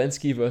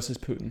 Zelensky versus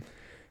Putin,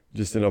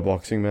 just in a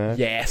boxing match.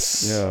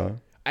 Yes. Yeah.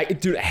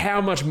 Dude,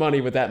 how much money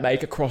would that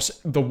make across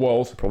the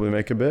world? Probably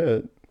make a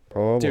bit.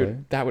 Probably.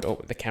 Dude, that would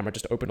the camera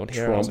just opened on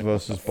here. Trump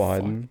versus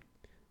Biden.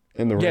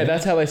 In the ring. Yeah,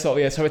 that's how they solve.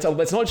 Yeah, so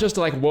it's not just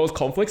like world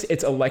conflicts;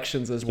 it's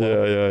elections as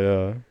well.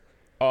 Yeah.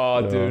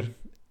 Oh, dude.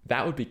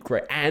 That would be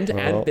great. And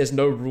there's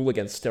no rule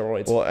against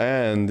steroids. Well,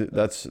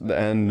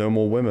 and no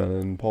more women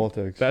in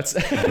politics. That's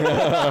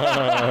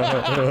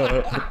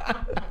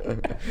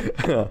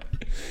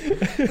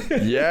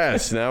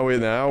yes. Now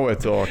we're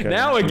talking.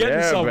 Now we're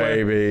getting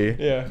somewhere,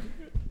 baby. Yeah.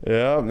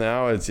 Yeah.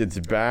 Now it's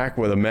back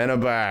where the men are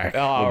back.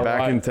 Oh, we're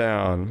back in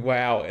town.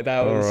 Wow,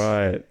 that was all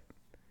right.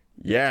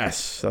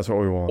 Yes, that's what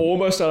we want.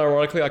 Almost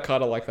unironically, I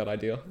kind of like that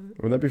idea.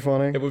 Wouldn't that be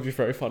funny? It would be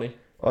very funny.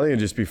 I think it'd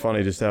just be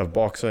funny just to have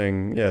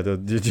boxing,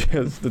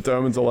 just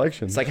determines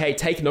elections. It's like, hey,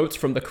 take notes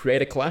from the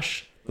Creator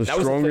Clash. The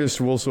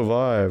strongest will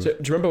survive. So, do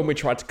you remember when we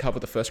tried to cover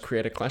the first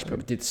Creator Clash, but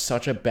we did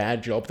such a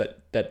bad job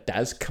that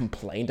Daz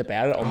complained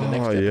about it on the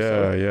next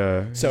episode?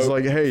 Yeah. So it's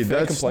like, hey,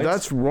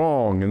 that's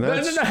wrong, and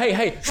that's no.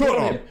 Hey,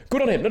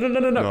 good on him.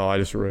 No. No, I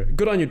disagree.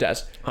 Good on you,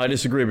 Daz. I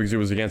disagree because it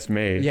was against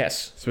me.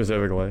 Yes,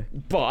 specifically.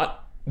 But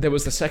there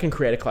was the second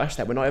Creator Clash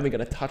that we're not even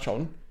going to touch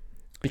on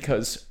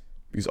because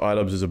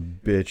iDubbbz is a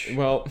bitch.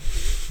 Well,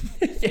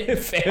 yeah,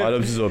 fair.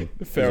 iDubbbz is a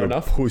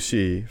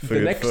pussy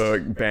for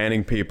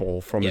banning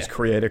people from his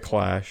Creator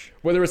Clash.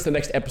 Whether it's the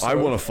next episode, I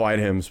want to fight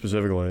him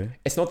specifically.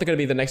 It's not going to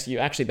be the next.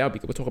 Actually, that would be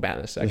good. We'll talk about it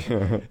in a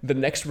second. The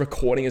next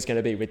recording is going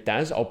to be with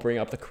Daz. I'll bring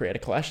up the Creator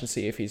Clash and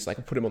see if he's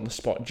like put him on the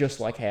spot, just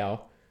like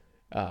how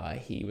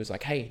he was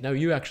like, "Hey, no,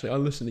 you actually, I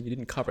listened and you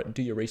didn't cover it.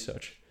 Do your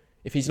research."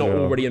 If he's not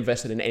already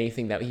invested in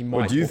anything that he might.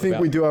 Well, do you think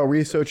we do our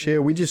research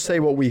here? We just say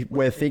what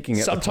we're thinking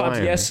at the time.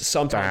 Sometimes yes,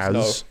 sometimes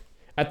no.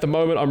 At the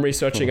moment, I'm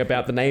researching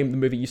about the name of the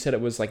movie. You said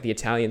it was like the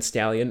Italian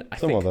Stallion. I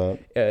think like that.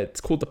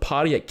 It's called The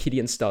Party at Kitty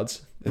and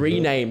Studs.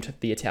 Renamed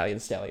the Italian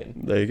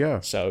Stallion. There you go.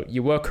 So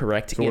you were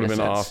correct. So it would have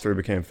been after he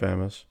became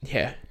famous.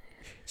 Yeah.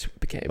 So it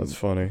became. That's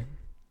funny.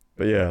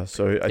 But yeah,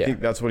 so I think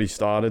that's what he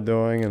started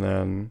doing, and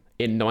then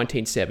in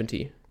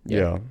 1970.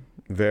 Yeah,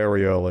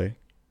 very early.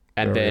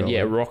 And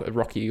then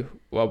Rocky.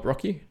 Well,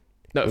 Rocky.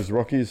 No, was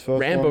Rocky's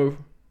first Rambo one?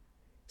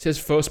 Says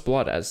First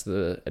Blood as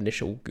the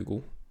initial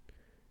Google.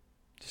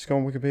 Just go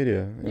on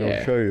Wikipedia.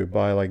 It'll show you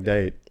by like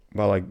date,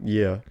 by like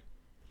year.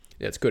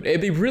 Yeah, it's good.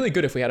 It'd be really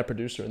good if we had a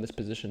producer in this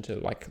position to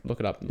like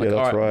look it up. Like, that's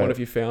all right, right. What have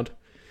you found?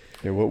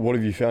 Yeah, what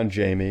have you found,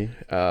 Jamie?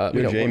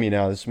 You're Jamie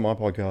now. This is my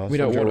podcast. We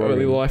don't want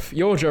early life.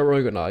 You're Joe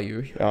Rogan, are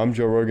you? I'm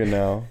Joe Rogan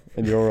now,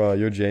 and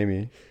you're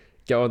Jamie.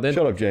 Go on then.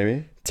 Shut up,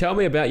 Jamie. Tell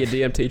me about your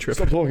DMT trip.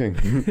 Stop talking.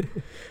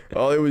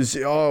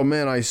 Oh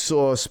man, I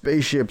saw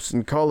spaceships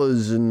and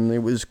colors and it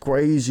was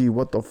crazy.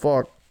 What the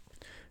fuck?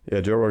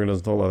 Yeah, Joe Rogan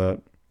doesn't talk like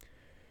that.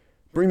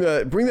 Bring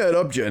that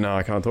up, Joe. No,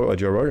 I can't talk like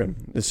Joe Rogan.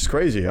 This is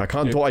crazy. I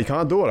can't do it.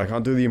 I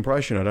can't do the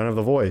impression. I don't have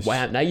the voice.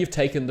 Wow, now you've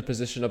taken the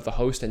position of the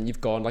host and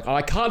you've gone like, oh,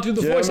 I can't do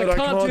the voice. I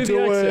can't do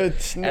the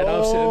accent.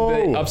 No.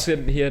 And I'm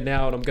sitting here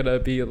now and I'm going to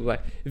be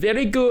like,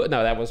 very good.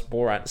 No, that was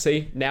Borat.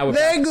 See? Now we're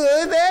very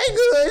good.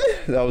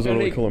 That was a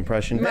really cool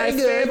impression. My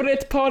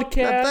favorite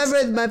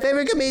podcast. My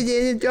favorite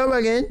comedian, Joe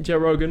Rogan. Joe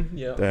Rogan,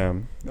 yeah.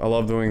 Damn. I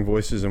love doing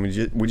voices and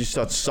we just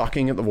start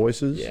sucking at the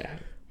voices. Yeah.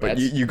 But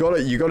you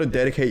gotta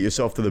dedicate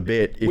yourself to the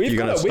bit if you're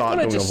gonna start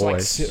doing a voice. Like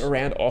sit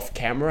around off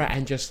camera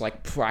and just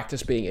like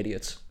practice being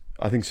idiots.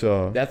 I think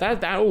so.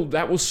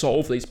 That will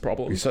solve these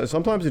problems.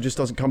 Sometimes it just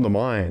doesn't come to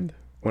mind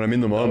when I'm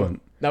in the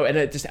moment. No, and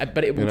it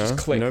will just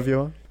click.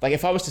 Viewer? Like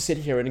if I was to sit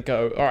here and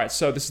go, all right,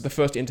 so this is the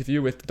first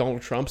interview with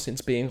Donald Trump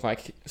since being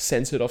like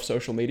censored off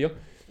social media.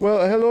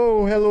 Well,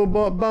 hello,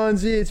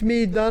 Barnzey. It's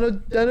me,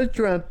 Donald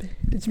Trump.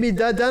 It's me,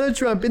 Donald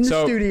Trump in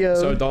the studio.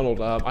 So, Donald,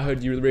 I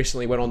heard you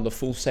recently went on the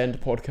Full Send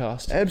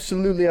podcast.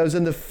 Absolutely, I was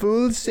on the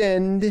Full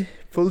Send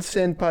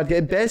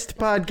podcast, best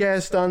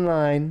podcast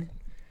online.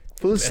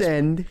 Full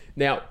Send.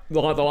 Now,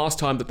 the last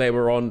time that they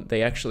were on,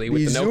 they actually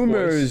with the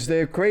Zoomers,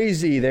 they're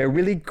crazy. They're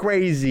really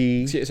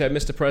crazy. So,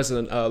 Mr.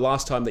 President,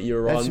 last time that you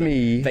were That's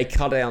me. They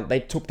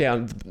took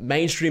down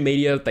mainstream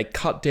media. They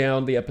cut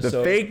down the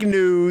episode. The fake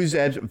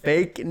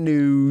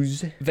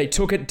news. They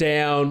took it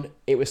down.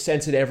 It was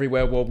censored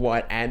everywhere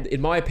worldwide, and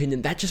in my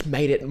opinion, that just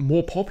made it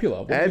more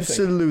popular.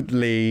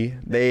 Absolutely.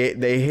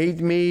 They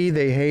hate me.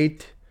 They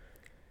hate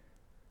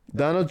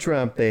Donald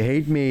Trump. They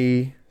hate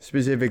me.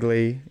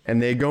 Specifically,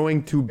 and they're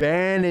going to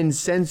ban and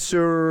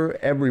censor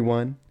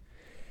everyone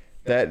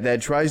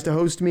that tries to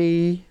host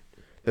me.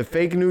 The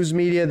fake news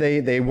media,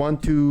 they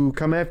want to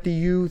come after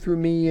you through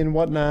me and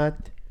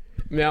whatnot.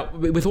 Now,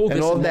 with all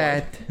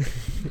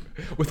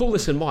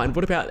this in mind,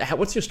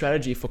 what's your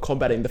strategy for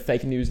combating the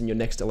fake news in your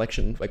next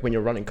election, like when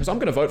you're running? Because I'm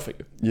going to vote for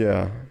you.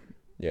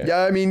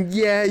 Yeah, I mean,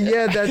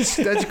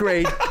 that's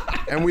great.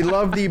 And we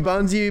love the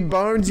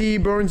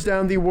Barnzey Burns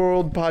Down the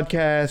World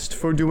podcast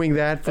for doing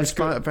that,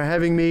 for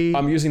having me.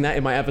 I'm using that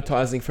in my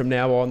advertising from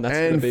now on. That's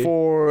and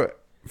for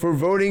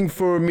voting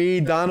for me,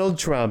 Donald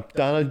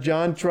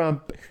John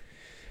Trump.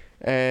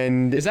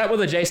 And is that what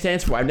the J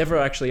stands for? I've never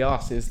actually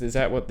asked. Is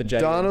that what the J?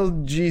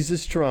 Donald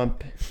Jesus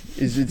Trump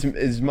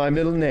is my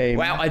middle name.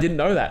 Wow, I didn't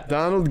know that.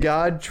 Donald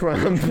God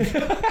Trump.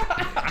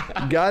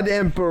 God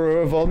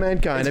Emperor of all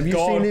mankind. Have you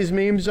seen these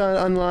memes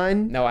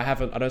online? No, I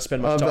haven't. I don't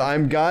spend much time.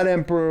 I'm God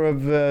Emperor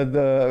of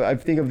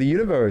the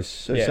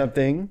universe or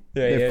something.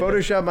 They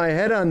Photoshop my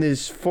head on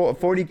this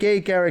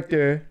 40K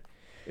character,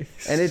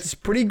 and it's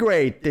pretty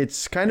great.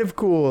 It's kind of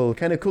cool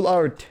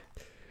art.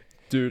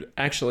 Dude,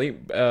 actually,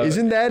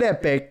 isn't that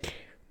epic?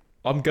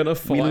 I'm gonna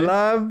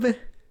find.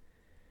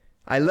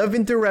 I love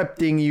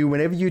interrupting you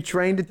whenever you're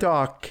trying to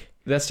talk.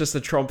 That's just a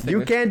Trump thing.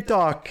 You can't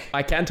talk.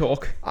 I can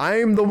talk.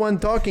 I'm the one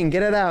talking.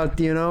 Get it out.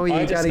 You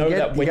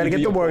gotta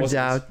get the words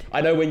out.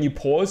 I know when you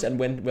pause and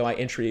when my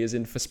entry is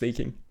in for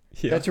speaking.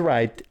 Yeah. That's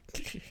right.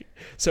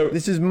 So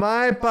this is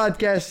my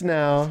podcast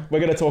now. We're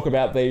gonna talk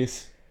about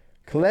these.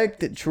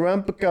 Collect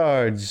Trump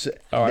cards.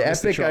 All right, the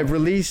epic I've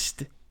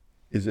released.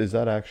 Is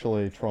that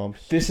actually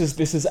Trump's? This is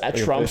a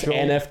Trump's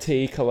official?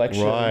 NFT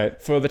collection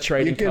for the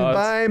trading cards. You can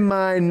buy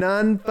my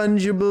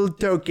non-fungible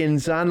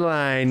tokens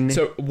online.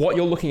 So what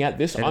you're looking at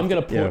I'm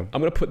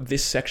gonna put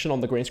this section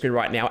on the green screen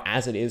right now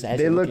as it is.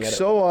 They look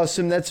so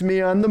awesome. That's me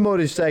on the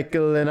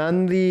motorcycle and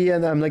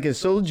I'm like a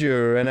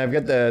soldier and I've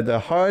got the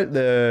heart.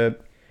 The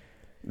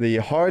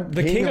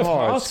King of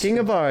Hearts. King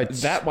of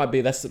Hearts. That might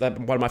be that's one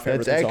of my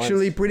favorite designs. That's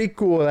actually pretty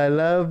cool. I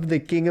love the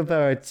King of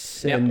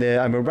Hearts, and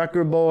I'm a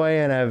rocker boy,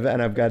 and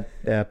I've got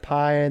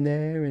pie in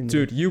there. And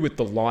dude, you with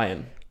the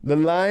lion. The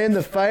lion,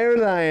 the fire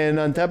lion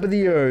on top of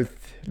the earth.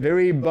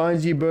 Very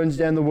Barnzey Burns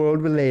Down the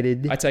World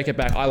related. I take it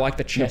back. I like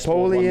the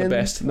chessboard one the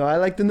best. No, I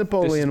like the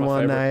Napoleon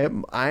one.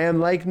 I am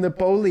like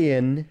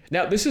Napoleon.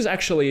 Now, this is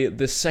actually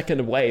the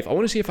second wave. I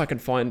want to see if I can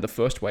find the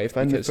first wave.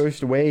 The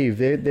first wave.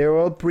 They're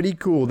all pretty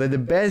cool. They're the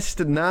best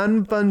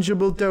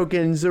non-fungible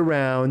tokens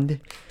around.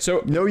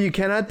 So no, you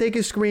cannot take a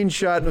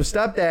screenshot. No,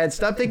 stop that.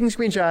 Stop taking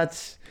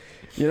screenshots.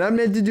 You're not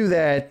meant to do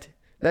that.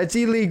 That's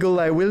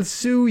illegal. I will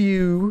sue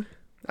you.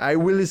 I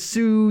will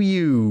sue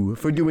you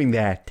for doing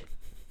that.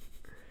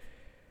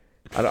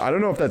 I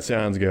don't know if that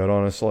sounds good,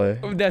 honestly.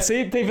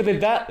 See, people did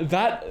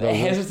that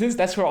hesitance.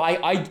 That's where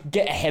I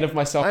get ahead of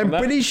myself. I'm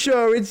pretty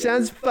sure it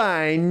sounds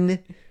fine.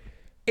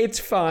 It's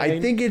fine.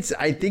 I think it's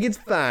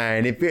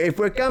fine. If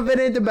we're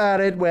confident about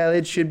it, well,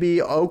 it should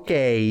be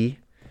okay.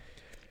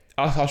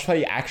 I'll show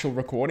you actual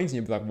recordings, and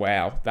you'll be like,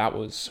 "Wow, that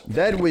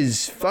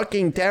was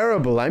fucking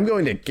terrible. I'm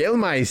going to kill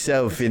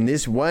myself in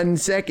this 1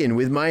 second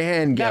with my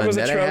handgun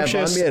that I have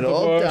on me at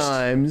all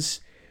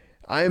times."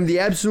 I am the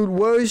absolute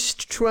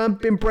worst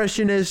Trump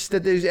impressionist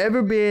that there's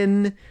ever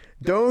been.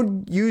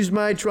 Don't use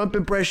my Trump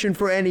impression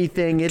for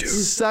anything. It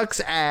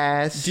sucks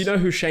ass. Do you know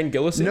who Shane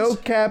Gillis is? No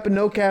cap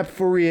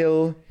for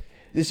real.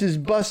 This is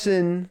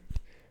bussin'.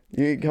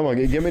 Come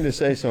on, get me to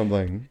say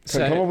something.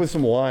 Come up with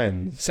some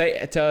lines.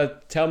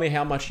 Tell me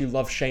how much you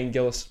love Shane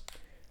Gillis.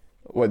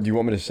 What, do you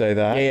want me to say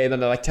that? Yeah,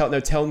 no, like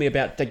tell me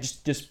about, like,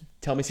 just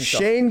tell me some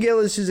stuff. Shane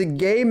Gillis is a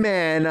gay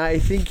man. I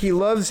think he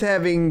loves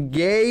having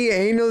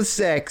gay anal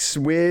sex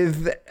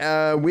with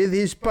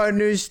his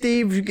partner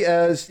Steve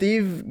Gayless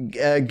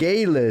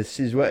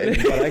is what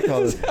I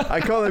call him. I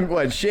call him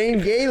what? Shane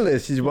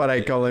Gayless is what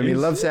I call him. He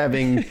loves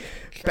having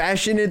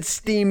passionate,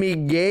 steamy,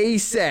 gay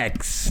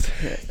sex.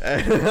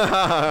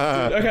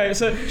 Okay,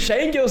 so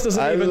Shane Gillis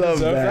doesn't even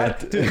deserve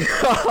that. Dude,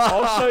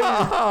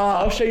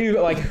 I'll show you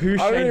like who Shane Gillis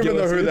is. I don't even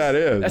know who that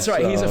is. That's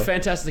right. So. He's a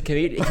fantastic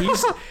comedian.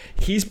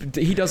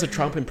 He does a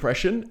Trump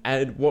impression,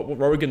 and what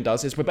Rogan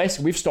does is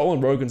we've stolen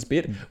Rogan's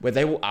bit where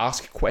they will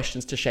ask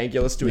questions to Shane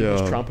Gillis doing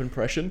his Trump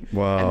impression,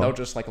 and they'll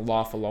just like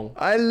laugh along.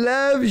 I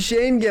love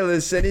Shane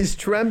Gillis and his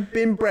Trump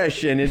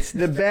impression. It's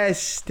the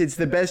best. It's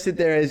the best that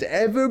there has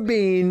ever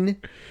been.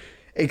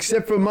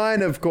 Except for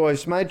mine, of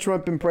course. My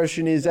Trump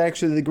impression is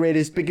actually the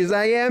greatest because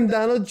I am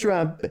Donald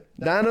Trump.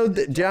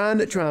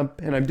 John Trump.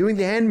 And I'm doing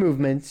the hand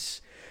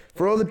movements.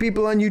 For all the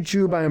people on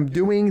YouTube, I am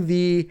doing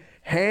the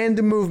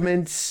hand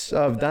movements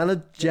of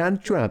John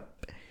Trump.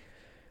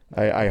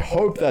 I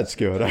hope that's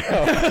good.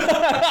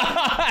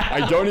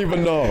 I don't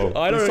even know.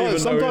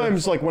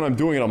 Sometimes, like, when I'm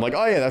doing it, I'm like,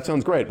 oh, yeah, that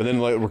sounds great. But then,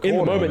 like, recording in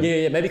the moment,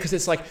 yeah, maybe because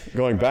it's like...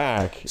 Going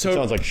back, it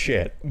sounds like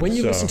shit. When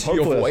you listen to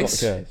your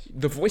voice,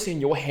 the voice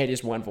in your head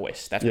is one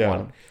voice. That's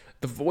one.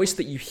 The voice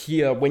that you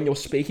hear when you're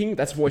speaking,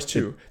 that's voice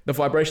 2. The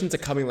vibrations are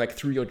coming, like,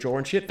 through your jaw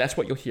and shit. That's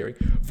what you're hearing.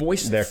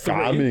 Voice 3...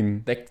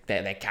 Coming. They're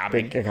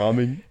coming. They're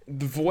coming.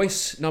 The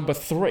voice number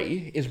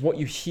 3 is what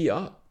you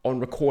hear on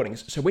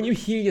recordings. So when you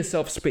hear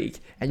yourself speak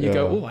and you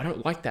go, oh, I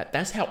don't like that.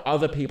 That's how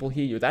other people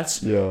hear you. That's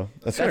kind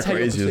of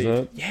crazy, isn't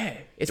it? Yeah.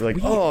 It's like,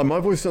 weird. oh, my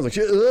voice sounds like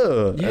shit.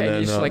 And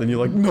then you're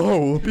like,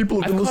 no,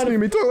 people have been listening to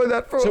me talk like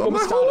that for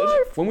my whole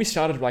life. When we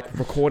started like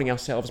recording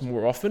ourselves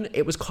more often,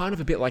 it was kind of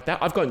a bit like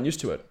that. I've gotten used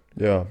to it.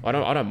 Yeah. I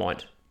don't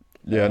mind.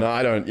 Yeah, no,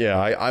 I don't. Yeah,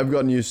 I've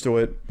gotten used to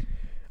it.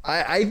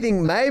 I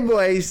think my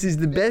voice is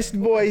the best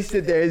voice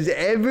that there's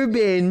ever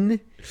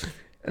been.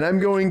 And I'm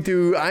going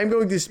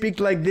to speak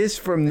like this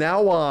from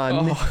now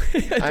on.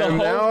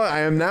 I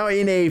am now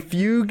in a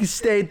fugue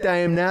state. I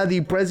am now the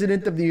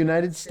president of the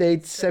United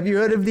States. Have you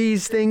heard of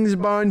these things,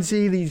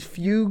 Barnzey? These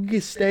fugue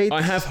states?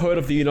 I have heard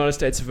of the United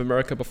States of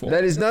America before.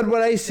 That is not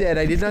what I said.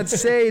 I did not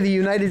say the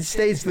United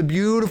States, the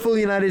beautiful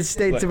United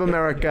States of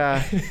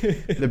America.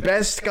 The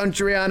best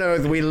country on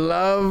earth. We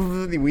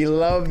love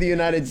the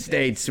United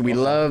States. We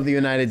love the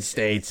United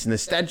States. And the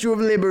Statue of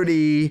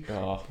Liberty.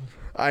 Oh.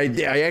 I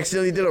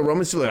accidentally did a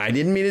Roman salute. I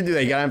didn't mean to do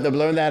that. You're gonna have to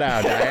blur that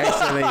out.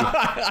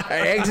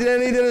 I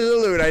accidentally did a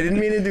salute. I didn't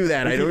mean to do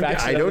that. I don't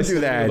do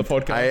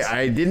that.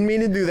 I didn't mean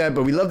to do that,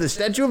 but we love the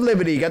Statue of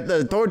Liberty. Got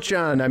the torch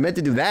on. I meant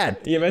to do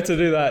that. You meant to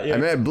do that, yeah. I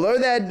meant blur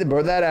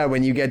that out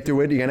when you get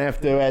to it. You're gonna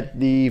have to at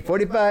the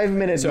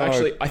 45-minute mark.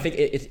 Actually, I think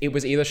it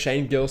was either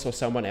Shane Gillis or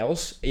someone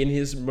else in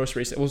his most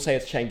recent. We'll say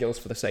it's Shane Gillis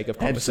for the sake of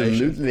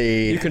conversation.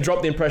 Absolutely. You can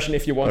drop the impression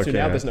if you want to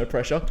now. There's no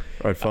pressure. All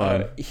right,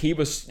 fine. He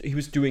was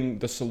doing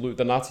the salute,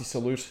 the Nazi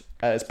salute,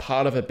 as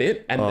part of a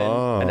bit, and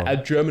then a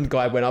German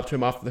guy went up to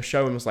him after the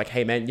show and was like,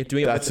 "Hey man, you're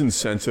doing it." That's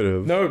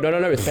insensitive. No,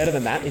 it's better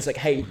than that. He's like,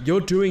 "Hey,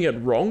 you're doing it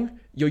wrong.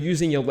 You're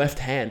using your left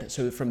hand."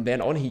 So from then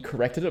on, he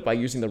corrected it by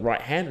using the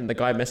right hand, and the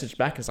guy messaged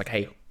back, "It's like,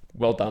 hey,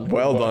 well done,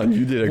 well done,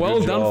 you did a good job.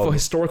 Well done for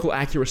historical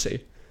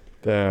accuracy."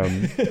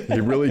 Damn, he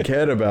really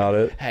cared about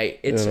it. Hey,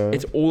 it's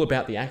all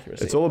about the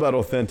accuracy. It's all about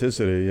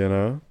authenticity, you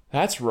know.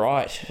 That's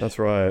right. That's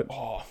right.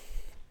 Oh,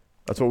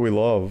 that's what we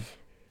love.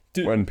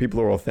 Dude, when people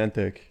are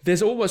authentic.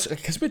 There's almost,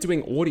 because we're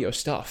doing audio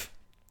stuff,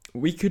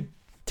 we could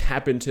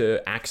tap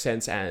into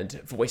accents and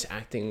voice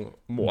acting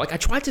more. Like I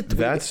tried to.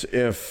 That's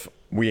if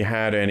we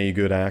had any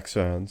good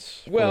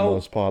accents. For the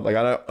most part,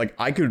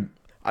 I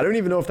don't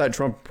even know if that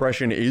Trump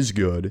impression is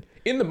good.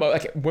 In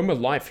the when we're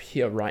live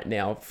here right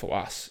now for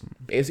us,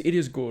 it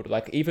is good.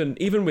 Like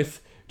even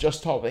with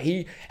Just Top,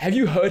 have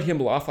you heard him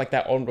laugh like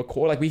that on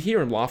record? Like we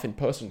hear him laugh in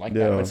person like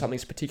that when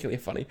something's particularly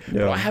funny. Yeah.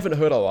 But I haven't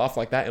heard a laugh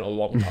like that in a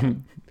long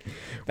time.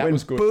 That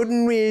was good.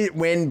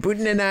 When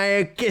Putin and I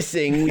are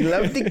kissing, we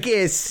love to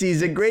kiss.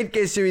 He's a great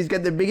kisser. He's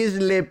got the biggest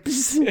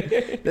lips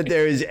that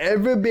there has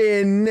ever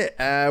been.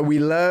 We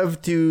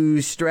love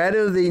to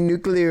straddle the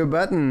nuclear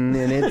button,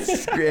 and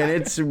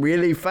it's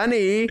really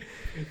funny.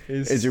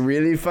 It's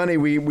really funny.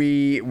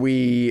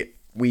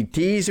 We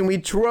tease and we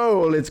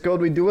troll. It's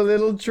called We Do a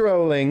Little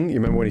Trolling. You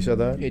remember when he said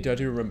that? Yeah, I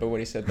do remember when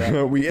he said that.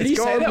 Did he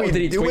say that or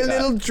did he tweet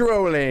that? Little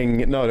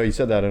trolling. No, he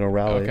said that in a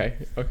rally.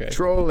 Okay.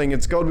 Trolling.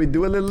 It's called We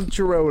Do a Little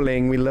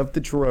Trolling. We love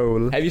to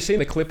troll. Have you seen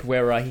the clip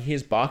where he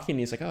hears barking and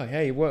he's like, oh,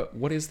 hey,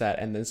 what is that?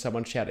 And then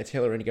someone shouts, it's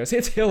Hillary. And he goes,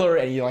 it's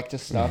Hillary. And he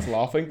just starts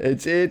laughing.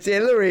 It's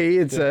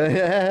Hillary.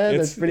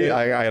 That's pretty... Yeah.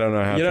 I don't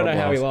know how You don't know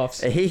how he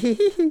laughs. Yeah.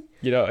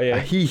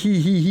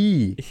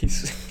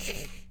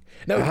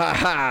 No,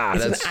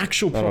 it's an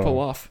actual proper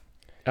laugh.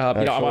 I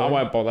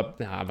won't bother.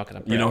 No, I'm not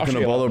going to. You're not going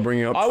to bother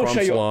bringing up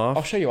Trump's laugh?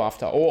 I'll show you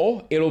after.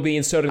 Or it'll be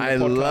inserted in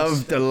the podcast. I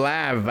love to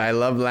laugh. I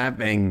love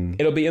laughing.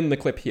 It'll be in the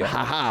clip here.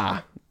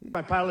 My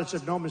pilot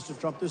said, no, Mr.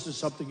 Trump, this is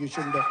something you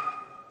shouldn't have.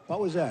 What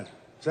was that?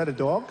 Is that a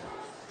dog?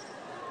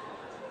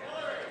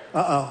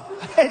 Uh-oh.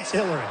 It's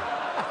Hillary.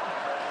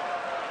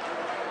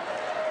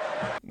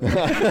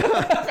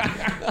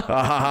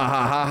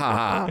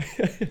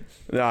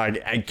 No,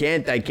 I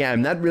can't.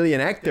 I'm not really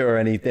an actor or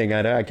anything.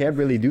 I can't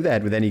really do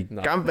that with any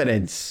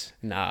confidence.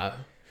 No.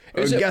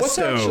 What's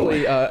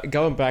actually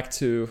going back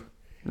to?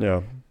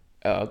 Yeah.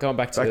 Back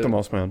to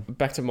Mossman.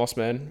 Back to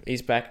Mossman.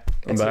 He's back.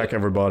 I'm back,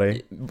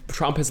 everybody.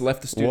 Trump has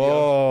left the studio.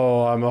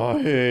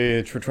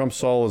 Whoa! Trump's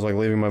soul is like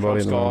leaving my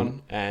body. Trump's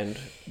gone, and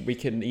we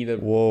can either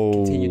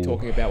continue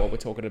talking about what we're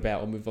talking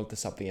about or move on to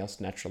something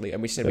else naturally.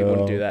 And we said we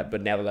wouldn't do that,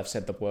 but now that I've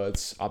said the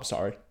words, I'm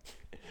sorry.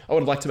 I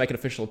would like to make an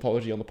official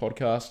apology on the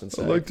podcast and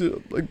say, I'd like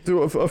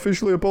to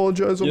officially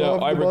apologize on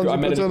behalf of the I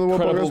made an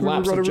incredible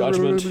lapse of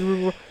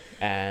judgment,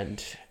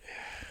 and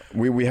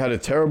we had a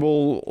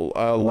terrible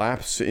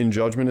lapse in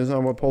judgment. Is that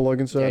what Paul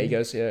Logan said? Yeah, he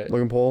goes, yeah.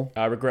 Logan Paul.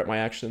 I regret my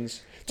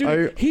actions,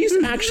 dude. He's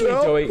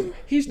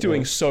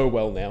doing so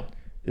well now.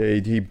 Yeah,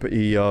 he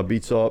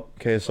beats up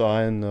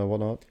KSI and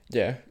whatnot.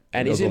 Yeah,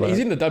 and he's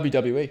in the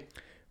WWE.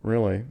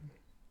 Really?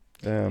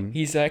 Damn.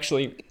 He's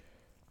actually.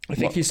 I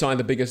think he signed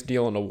the biggest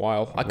deal in a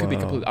while. I could be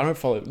completely... I don't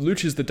follow...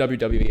 Luch is the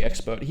WWE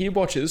expert. He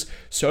watches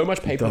so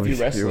much pay-per-view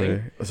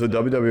wrestling. So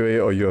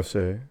WWE or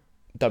UFC?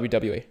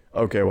 WWE.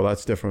 Okay, well,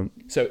 that's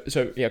different. So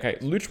yeah, okay.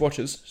 Luch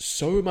watches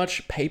so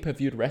much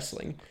pay-per-view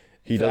wrestling.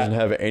 He doesn't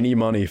have any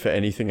money for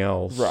anything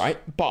else. Right,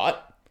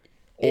 but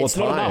it's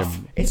not enough.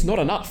 It's not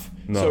enough.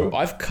 No. So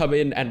I've come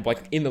in and like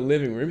in the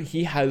living room,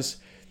 he has...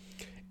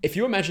 If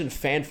you imagine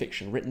fan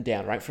fiction written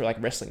down, right, for like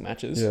wrestling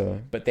matches,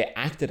 but they're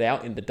acted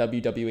out in the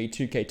WWE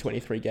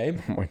 2K23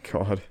 game. Oh my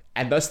God.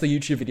 And that's the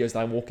YouTube videos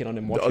that I walk in on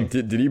and watching.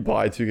 Did he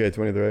buy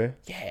 2K23?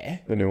 Yeah.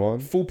 The new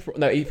one?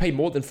 No, he paid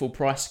more than full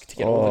price to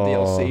get all the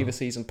DLC, the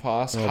season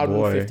pass,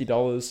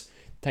 $150.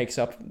 Takes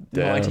up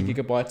 90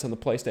 gigabytes on the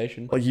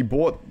PlayStation. Like he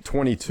bought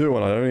 22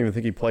 and I don't even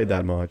think he played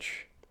that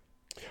much.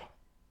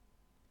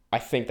 I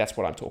think that's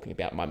what I'm talking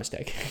about. My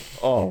mistake. He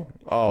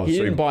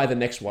didn't buy the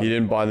next one. He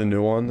didn't buy the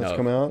new one that's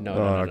come out? No,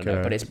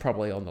 but it's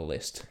probably on the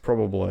list.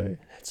 Probably.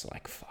 It's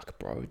like, fuck,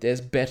 bro.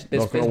 There's better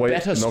sports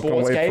games. Not gonna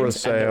wait for a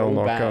sale.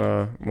 Not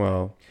gonna.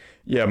 Well,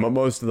 yeah, but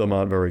most of them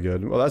aren't very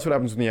good. Well, that's what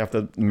happens when you have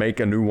to make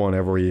a new one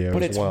every year.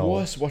 But it's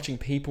worse watching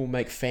people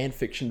make fan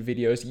fiction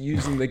videos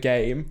using the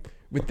game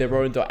with their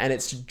own and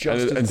it's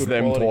just as good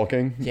them quality.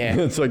 Talking. Yeah.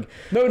 It's like,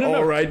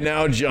 no. Right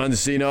now, John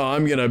Cena,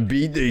 I'm gonna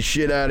beat the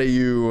shit out of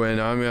you,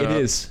 and I'm gonna.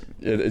 It is.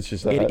 It's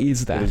just that. It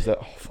is that.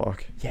 Oh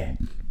fuck. Yeah.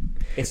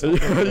 It's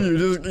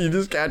you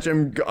just catch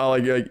him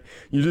like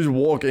you just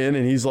walk in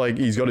and he's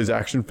got his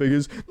action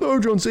figures.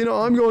 No, John Cena,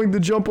 I'm going to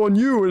jump on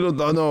you. And,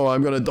 no,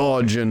 I'm gonna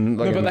dodge and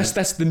like. No, but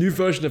that's the new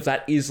version of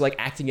that is like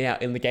acting it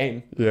out in the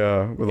game.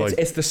 Yeah, with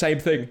it's the same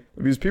thing.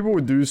 Because people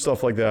would do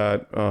stuff like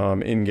that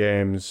in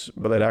games,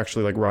 but they'd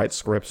actually like write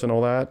scripts and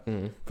all that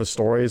for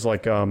stories.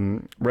 Like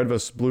Red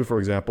vs. Blue, for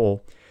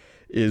example,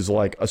 is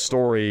like a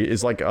story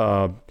is like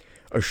a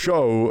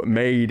show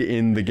made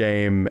in the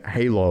game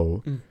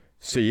Halo.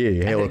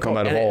 CE, Halo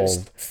Combat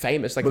Evolved. It's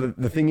famous. Like, but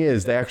the thing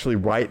is, they actually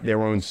write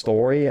their own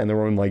story and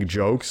their own like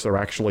jokes are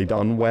actually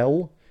done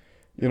well.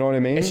 You know what I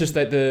mean? It's just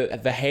that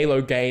the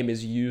Halo game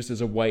is used as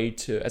a way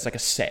as like a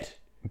set.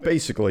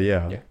 Basically,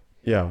 yeah.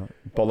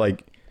 But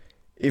like,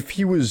 if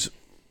he was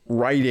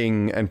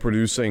writing and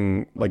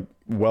producing like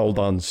well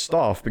done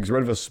stuff, because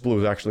Red vs. Blue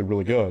is actually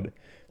really good.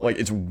 Like,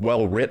 it's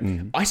well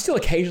written. I still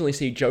occasionally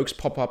see jokes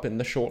pop up in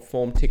the short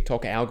form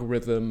TikTok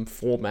algorithm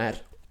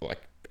format, like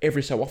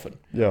every so often.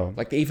 Yeah.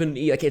 Like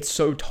it's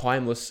so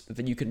timeless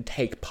that you can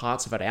take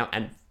parts of it out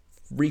and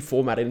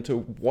reformat it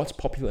into what's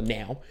popular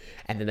now,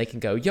 and then they can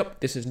go,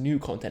 yep, this is new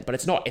content, but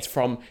it's not. It's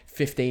from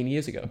 15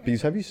 years ago.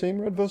 Because have you seen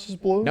Red vs.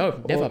 Blue?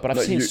 No, never. But I've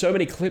seen so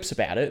many clips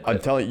about it. I'm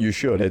telling you, you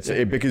should.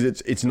 Because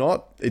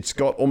it's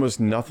got almost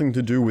nothing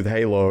to do with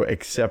Halo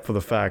except for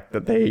the fact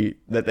that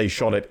they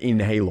shot it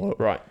in Halo.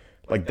 Right.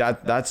 Like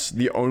that's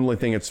the only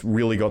thing it's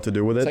really got to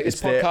do with it. It's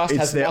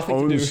their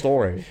own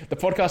story. The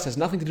podcast has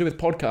nothing to do with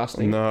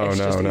podcasting. No, it's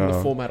just in the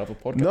format of a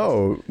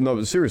podcast.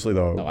 No, seriously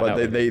though. No,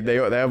 but they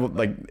have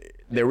like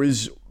there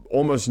is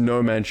almost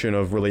no mention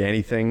of really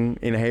anything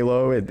in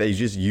Halo. They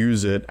just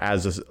use it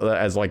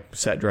as like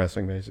set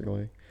dressing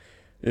basically.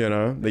 You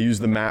know, they use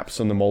the maps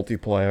and the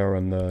multiplayer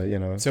and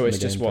the So it's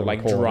just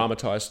like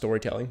dramatized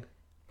storytelling.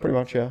 Pretty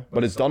much, yeah.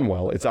 But it's done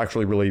well. It's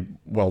actually really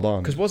well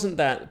done. Because wasn't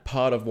that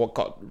part of what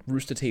got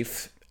Rooster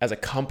Teeth as a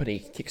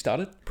company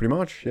kickstarted? Pretty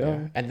much,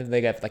 yeah. And then they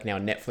have like now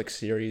a Netflix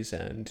series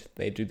and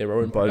they do their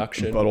own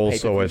production. But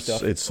also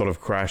it's sort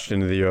of crashed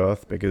into the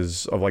earth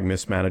because of like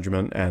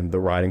mismanagement and the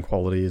writing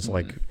quality is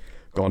like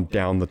gone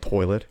down the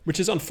toilet.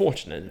 Which is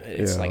unfortunate.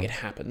 It's like it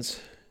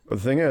happens. But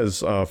the thing is,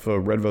 for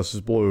Red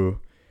vs. Blue,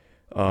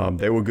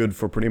 they were good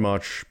for pretty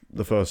much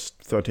the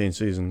first 13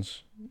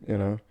 seasons, you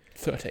know?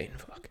 13,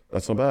 fuck.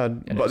 That's not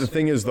bad. But the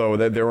thing is, though,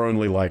 they're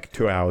only like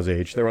 2 hours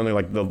each. They're only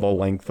like the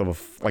length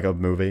of a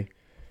movie,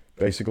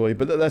 basically.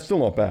 But that's still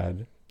not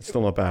bad. It's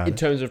still not bad. In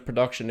terms of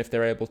production, if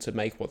they're able to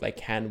make what they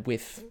can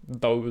with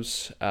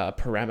those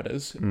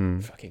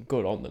parameters, fucking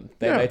good on them.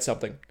 They made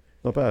something.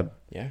 Not bad.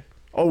 Yeah.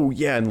 Oh,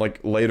 yeah, and like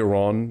later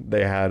on,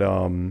 they had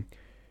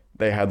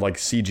they had like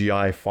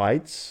CGI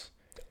fights.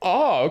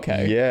 Oh,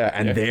 okay. Yeah,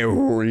 and they're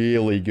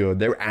really good.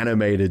 They're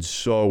animated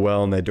so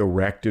well, and they're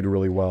directed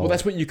really well. Well,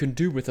 that's what you can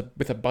do with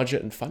a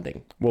budget and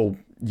funding. Well,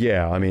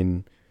 yeah, I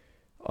mean,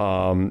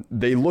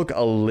 they look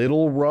a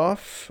little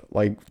rough,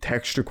 like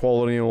texture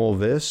quality and all of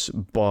this,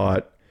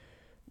 but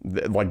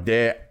like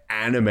they're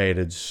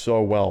animated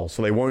so well,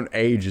 so they won't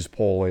age as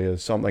poorly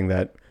as something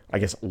that I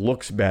guess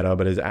looks better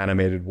but is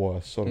animated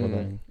worse, sort of a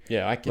thing.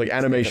 Yeah, I can. Like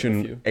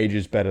animation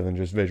ages better than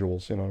just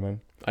visuals. You know what I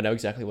mean? I know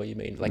exactly what you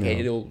mean. Like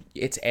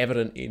it's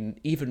evident in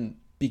even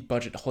big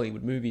budget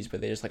Hollywood movies where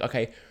they're just like,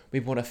 okay, we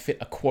want to fit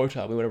a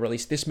quota, we want to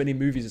release this many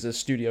movies as a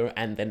studio,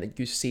 and then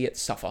you see it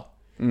suffer.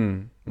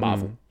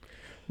 Marvel.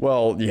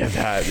 Well,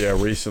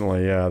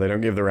 recently, they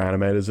don't give their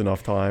animators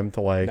enough time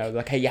to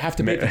like, hey, you have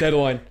to meet the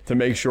deadline to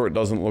make sure it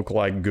doesn't look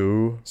like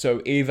goo.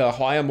 So either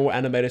hire more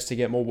animators to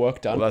get more work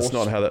done. Well, that's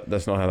not how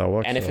that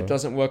works. And if it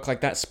doesn't work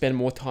like that, spend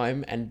more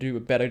time and do a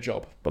better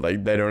job. But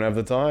they don't have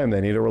the time. They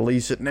need to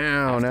release it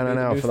now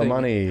for the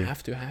money.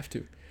 Have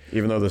to.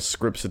 Even though the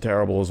scripts are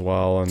terrible as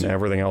well, and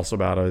everything else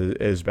about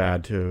it is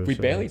bad too. We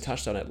barely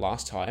touched on it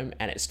last time,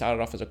 and it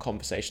started off as a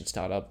conversation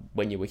starter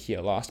when you were here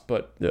last.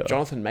 But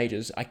Jonathan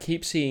Majors, I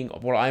keep seeing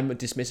what I'm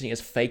dismissing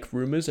as fake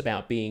rumors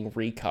about being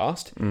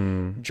recast.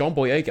 John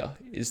Boyega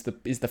is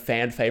the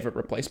fan favorite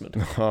replacement.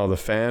 Oh, the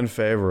fan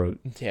favorite.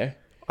 Yeah.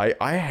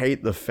 I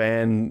hate the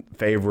fan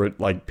favorite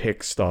like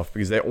pick stuff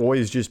because they're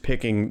always just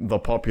picking the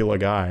popular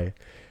guy.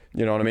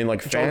 You know what I mean?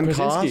 Like John fan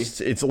Krasinski.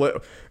 casts, it's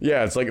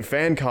like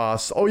fan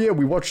casts. Oh yeah,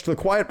 we watched The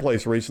Quiet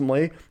Place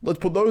recently. Let's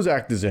put those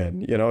actors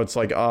in. You know, it's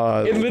like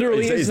it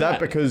literally is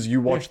that because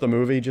you watched the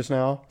movie just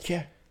now?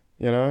 Yeah.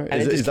 You know,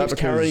 and it just keeps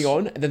carrying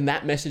on, and then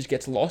that message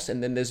gets lost,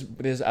 and then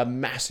there's a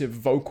massive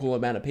vocal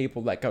amount of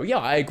people that go, yeah,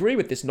 I agree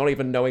with this, not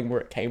even knowing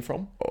where it came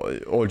from,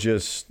 or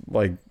just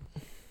like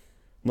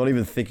not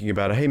even thinking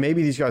about it. Hey,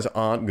 maybe these guys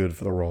aren't good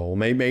for the role.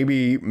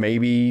 Maybe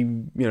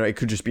you know, it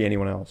could just be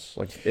anyone else.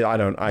 Like there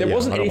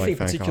wasn't anything like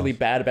particularly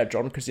bad about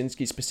John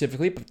Krasinski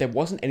specifically, but there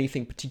wasn't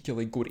anything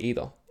particularly good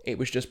either. It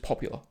was just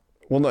popular.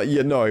 Well,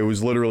 no, it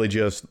was literally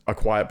just A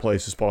Quiet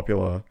Place is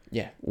popular.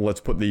 Yeah.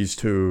 Let's put these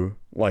two,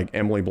 like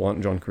Emily Blunt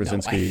and John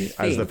Krasinski,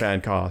 as the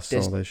fan cast.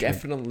 There's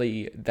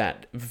definitely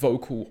that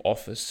vocal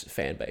Office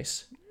fan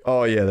base.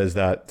 Oh yeah, there's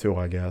that too,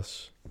 I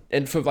guess.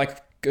 And for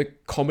like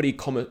comedy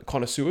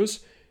connoisseurs,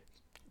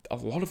 a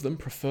lot of them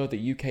prefer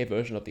the UK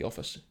version of The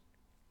Office.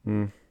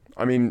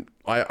 I mean,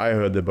 I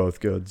heard they're both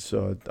good,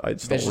 so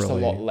it's there's not just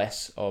really... a lot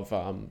less of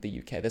the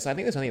UK. I think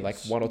there's only like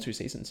 1 or 2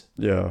 seasons.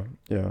 Yeah,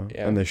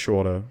 and they're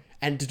shorter.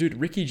 And dude,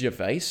 Ricky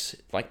Gervais,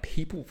 like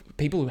people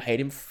who hate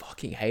him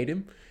fucking hate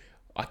him.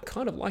 I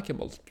kind of like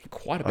him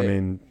quite a bit. I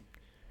mean,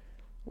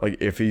 like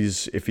if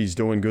he's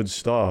doing good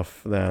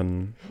stuff,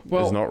 then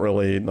there's not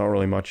really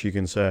much you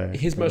can say.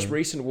 His most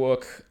recent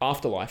work,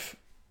 Afterlife,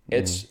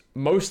 it's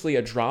mostly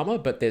a drama,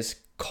 but there's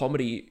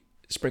comedy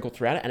sprinkled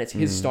throughout it, and it's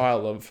his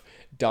style of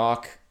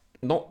dark,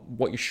 not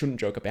what you shouldn't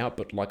joke about,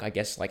 but like I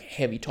guess like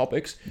heavy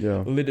topics,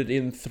 littered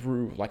in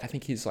through like I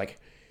think he's like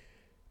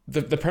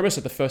the premise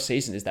of the first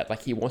season is that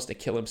like he wants to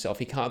kill himself.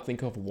 He can't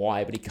think of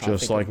why, but he can't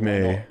just think like of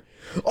me.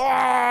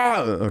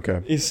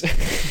 Okay.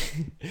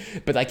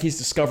 But like he's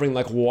discovering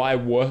like why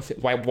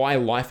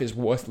life is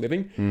worth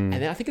living, and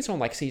then I think it's on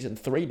like season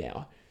 3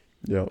 now.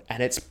 Yeah.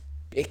 And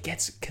it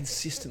gets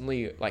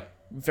consistently like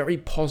very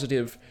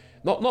positive,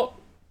 not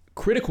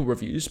critical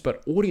reviews,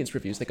 but audience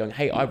reviews. They're going,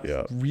 hey, I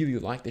really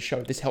like this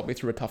show. This helped me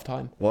through a tough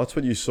time. Well, that's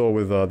what you saw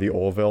with the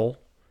Orville.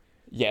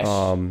 Yes.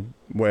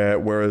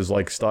 Whereas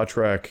like Star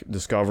Trek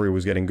Discovery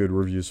was getting good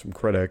reviews from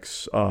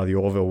critics, the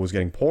Orville was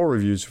getting poor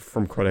reviews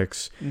from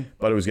critics,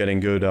 but it was getting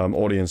good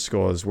audience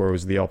scores, where it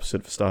was the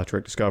opposite for Star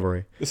Trek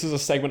Discovery. This is a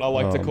segment I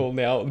like to call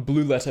now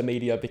Blue Letter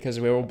Media, because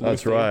we're all blue.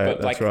 That's right.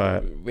 But that's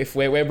like, right. If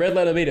we're Red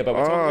Letter Media, but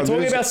we're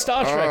talking about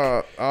Star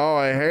Trek.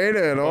 I hate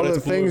it. All the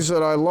things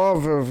that I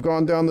love have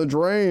gone down the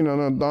drain and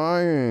are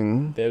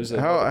dying.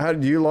 How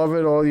do you love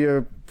it? All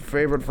your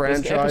favorite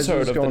franchises.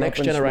 There's an episode of The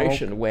Next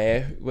Generation smoke?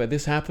 where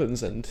this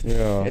happens, and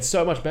it's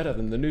so much better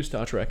than the new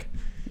Star Trek.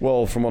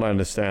 Well, from what I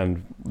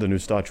understand, the new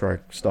Star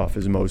Trek stuff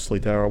is mostly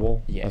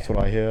terrible. Yeah, that's what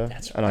I hear.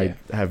 I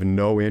have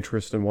no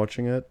interest in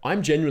watching it.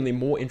 I'm genuinely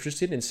more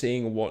interested in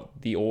seeing what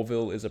the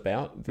Orville is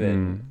about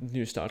than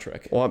new Star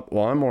Trek. Well,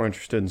 I'm more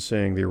interested in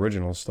seeing the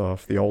original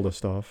stuff, the older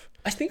stuff.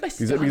 I think that's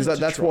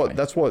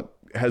what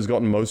has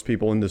gotten most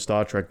people into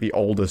Star Trek, the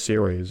older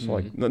series.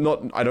 Like,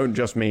 I don't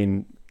just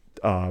mean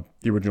the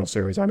original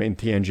series. I mean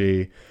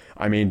TNG.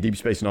 I mean Deep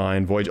Space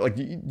Nine, Voyager. Like,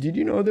 did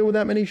you know there were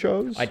that many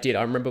shows? I did.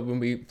 I remember when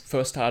we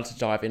first started to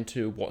dive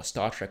into what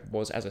Star Trek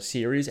was as a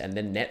series, and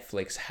then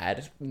Netflix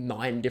had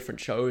 9 different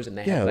shows, and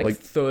they had like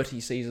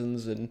 30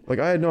 seasons. And like,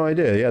 I had no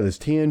idea. Yeah, there's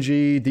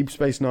TNG, Deep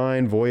Space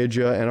Nine,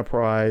 Voyager,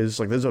 Enterprise.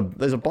 Like, there's a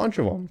bunch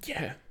of them.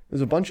 Yeah,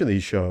 there's a bunch of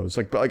these shows.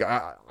 Like, but like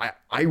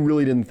I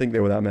really didn't think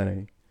there were that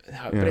many.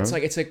 No, but it's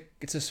like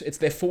it's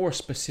there for a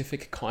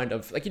specific kind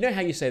of, like, you know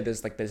how you say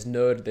there's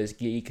nerd, there's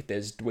geek,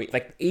 there's dweeb,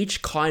 like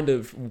each kind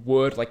of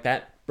word like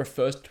that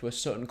refers to a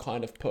certain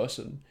kind of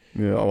person.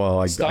 Yeah,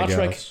 well, Star I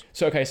Trek. guess.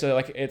 So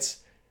like it's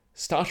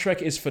Star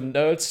Trek is for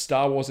nerds.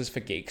 Star Wars is for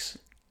geeks.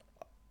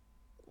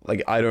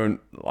 Like I don't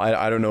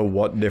know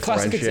what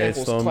Classic differentiates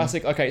examples. them.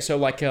 Classic. Okay, so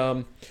like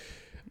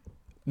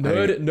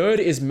nerd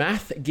is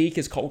math. Geek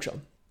is culture.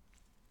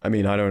 I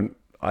mean, I think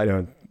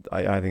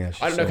that's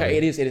just I don't know. Okay, silly.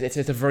 it is.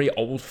 It's a very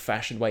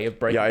old-fashioned way of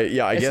breaking. I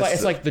it's guess like,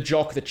 it's like the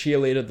jock, the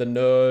cheerleader, the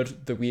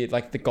nerd, the weird,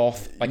 like the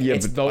goth. Like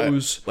it's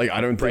those. I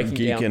don't think breaking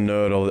geek down. and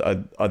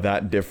nerd are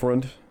that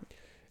different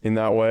in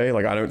that way.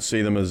 Like I don't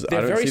see them as They're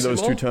I don't very see those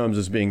similar. two terms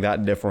as being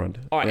that different.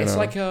 All right, you it's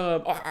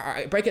know?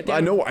 like break it down. I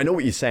know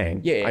what you're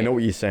saying. Yeah, I know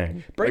what you're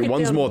saying. Break Like it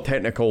one's down. more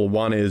technical.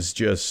 One is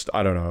just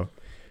I don't know.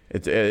 I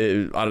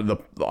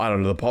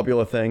don't know the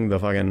popular thing. The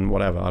fucking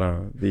whatever. I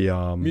don't know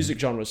the music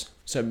genres.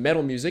 So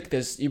metal music.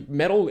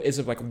 Metal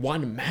is like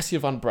one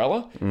massive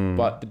umbrella,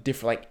 but the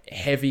different like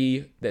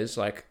heavy. There's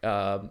like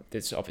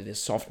there's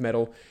soft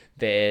metal.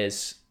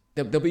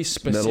 There'll be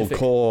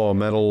specific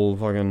metal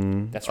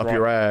fucking That's up right.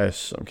 your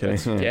ass. I'm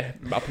kidding. yeah,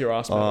 up your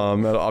ass. Metal.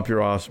 Metal up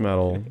your ass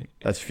metal.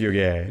 That's if you're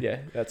gay. Yeah,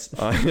 that's.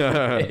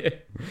 Yeah.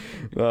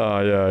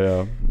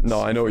 Yeah. No,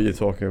 I know what you're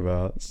talking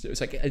about.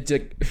 It's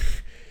like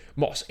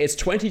Moss. It's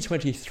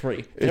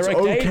 2023. It's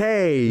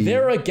okay.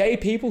 There are gay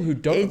people who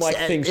don't like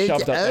things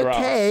shoved up their ass. It's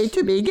okay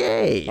to be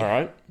gay. All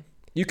right.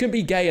 You can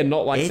be gay and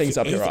not like things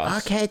up your ass.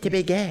 It's okay to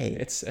be gay.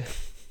 It's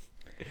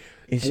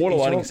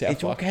Borderlining South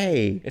It's Park.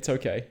 okay. It's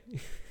okay.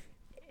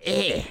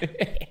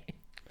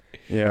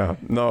 Yeah.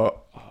 No,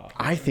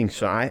 I think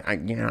so. I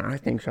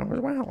think so as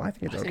well. I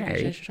think it's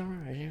okay.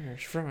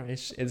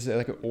 It's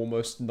like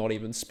almost not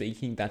even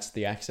speaking. That's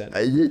the accent.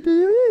 I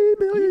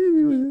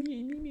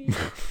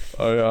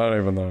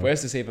don't even know.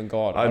 Where's this even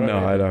gone?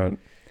 I don't.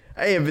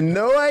 I have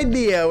no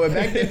idea. We're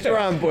back to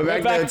Trump. We're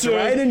back to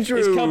tried and true.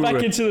 He's come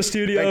back into the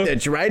studio. Back to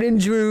tried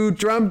and true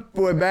Trump.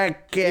 We're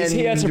back. And He's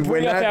here to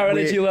bring up our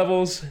energy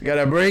levels.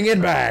 Gotta bring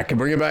it back.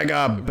 Bring it back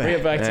up. Bring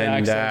it back to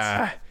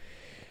accents.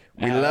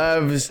 We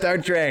love Star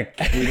Trek.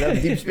 We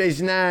love Deep Space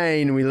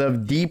Nine. We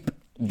love Deep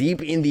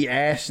in the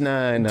Ass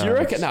Nine. Do you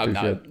reckon?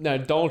 No.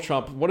 Donald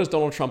Trump. What does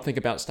Donald Trump think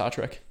about Star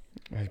Trek?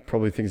 He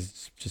probably thinks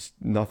it's just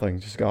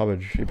nothing, just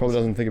garbage. He probably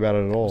doesn't think about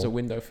it at all. There's a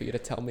window for you to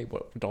tell me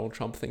what Donald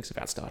Trump thinks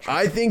about Star Trek.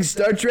 I think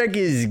Star Trek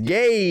is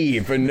gay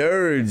for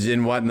nerds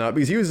and whatnot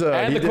because he was.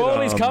 And the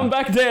quality's come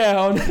back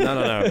down.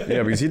 No.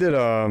 Yeah, because he did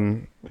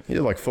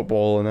like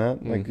football and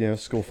that, like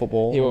school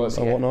football. He was,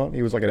 and yeah. whatnot.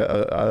 He was like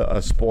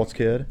a sports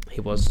kid. He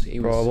was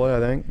Probably, I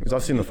think. Because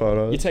I've seen the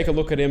photos. You take a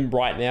look at him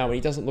right now, and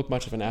he doesn't look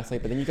much of an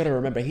athlete. But then you got to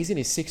remember, he's in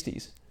his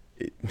 60s.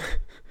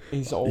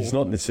 He's old. He's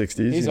not in his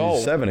 60s. He's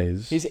old. in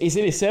his 70s. He's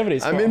in his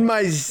 70s. I'm in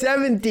my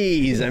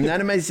 70s. I'm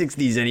not in my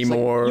 60s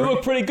anymore. You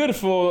look pretty good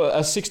for a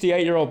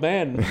 68-year-old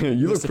man.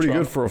 You look Mr. pretty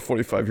Trump. good for a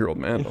 45-year-old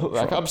man.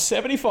 Like, I'm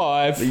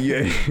 75.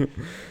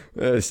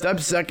 Yeah. Stop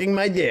sucking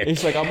my dick.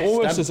 He's like, I'm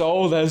almost as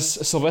old as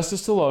Sylvester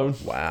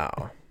Stallone.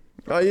 Wow.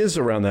 Oh, he is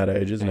around that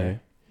age, isn't he?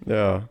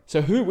 Yeah.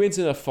 So who wins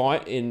in a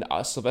fight in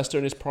Sylvester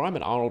in his prime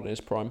and Arnold in his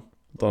prime?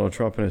 Donald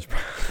Trump in his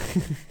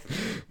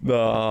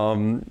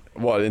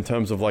what in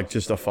terms of like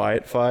just a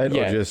fight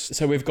Yeah. or just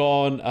So we've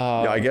gone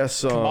I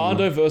guess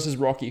Commando versus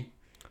Rocky.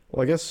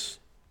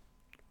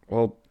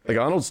 well like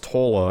Arnold's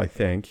taller, I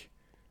think.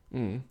 We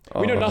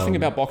know nothing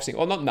about boxing.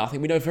 Or not nothing.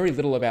 We know very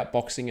little about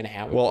boxing and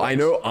how it Well, works. I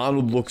know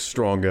Arnold looks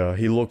stronger.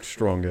 He looked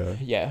stronger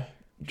Yeah.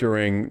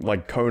 during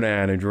like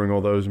Conan and during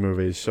all those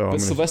movies. So But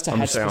Sylvester I'm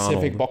had gonna say specific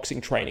Arnold.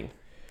 boxing training.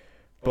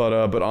 But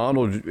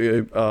Arnold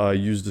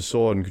used a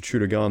sword and could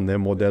shoot a gun. They're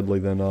more deadly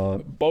than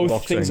Both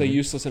boxing. things are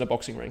useless in a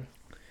boxing ring.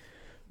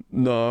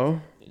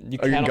 No. You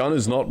A cannot. gun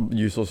is not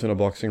useless in a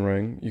boxing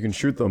ring. You can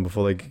shoot them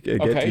before they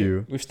get Okay, to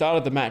you. we've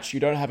started the match. You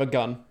don't have a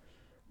gun.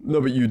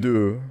 No, but you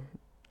do.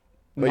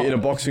 Like Not- in a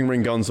boxing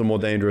ring, guns are more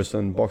dangerous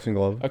than boxing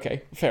glove.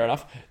 Okay, fair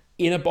enough.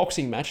 In a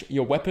boxing match,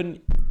 your weapon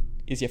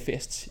is your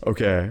fists.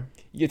 Okay.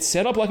 It's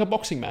set up like a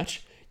boxing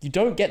match. You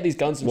don't get these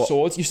guns and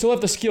swords. You still have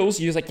the skills.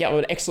 You're just like, yeah, I'm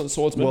an excellent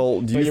swordsman. Well,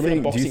 but you're in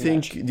a boxing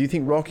match. do you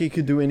think Rocky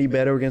could do any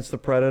better against the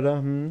Predator?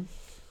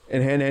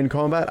 In hand-to-hand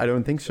combat? I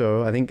don't think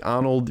so. I think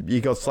Arnold, he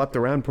got slapped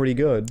around pretty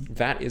good.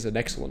 That is an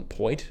excellent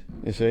point.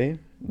 You see?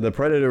 The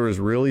Predator is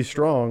really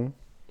strong.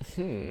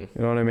 You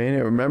know what I mean? I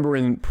remember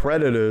in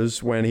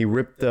Predators when he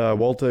ripped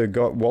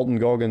Walton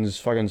Goggins'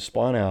 fucking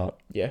spine out.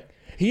 Yeah.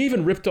 He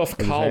even ripped off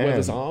Carl hand.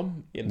 Weathers'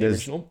 arm in the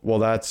original. Well,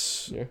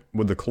 that's Yeah.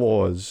 with the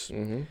claws.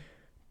 Mm-hmm.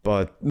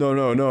 But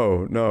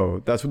no.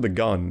 That's with the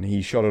gun.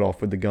 He shot it off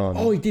with the gun.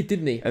 Oh, he did,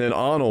 didn't he? And then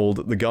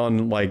Arnold, the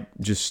gun, like,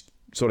 just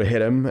sort of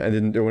hit him and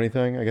didn't do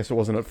anything. I guess it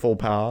wasn't at full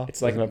power.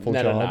 It's like, Wasn't at full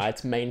no, charge.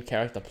 it's main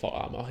character plot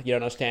armor. You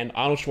don't understand.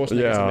 Arnold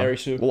Schwarzenegger is a Mary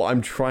Sue. Well,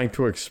 I'm trying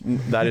to...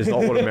 that is not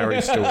what a Mary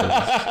Sue is.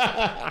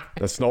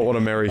 That's not what a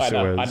Mary Sue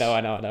is. I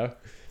know.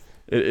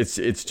 It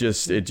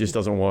just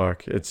doesn't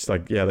work. It's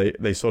like, yeah,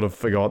 they sort of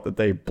forgot that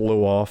they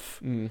blew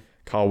off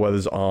Carl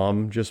Weathers'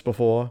 arm just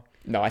before.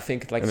 No, I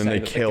think like And then saying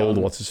they that killed the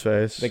gun,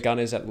 what's-his-face. the gun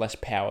is at less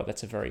power.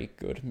 That's a very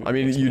good I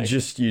mean,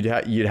 explanation.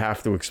 you'd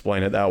have to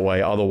explain it that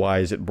way.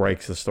 Otherwise, it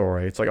breaks the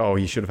story. It's like, oh,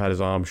 he should have had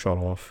his arm shot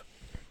off.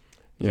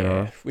 You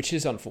know? Which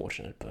is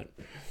unfortunate, but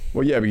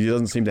Well, yeah, because he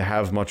doesn't seem to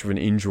have much of an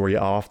injury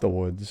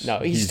afterwards. No,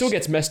 he still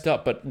gets messed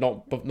up, but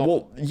not.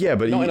 Well, yeah,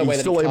 but he's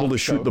still able to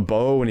shoot the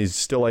bow, and he's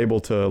still able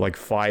to like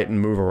fight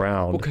and move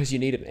around. Well, because you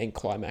need an end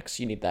climax,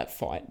 you need that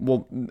fight.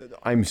 Well,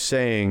 I'm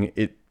saying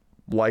it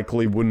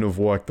likely wouldn't have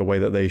worked the way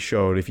that they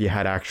showed if he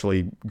had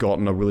actually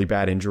gotten a really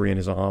bad injury in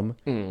his arm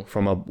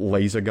from a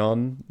laser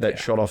gun that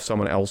shot off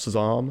someone else's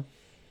arm.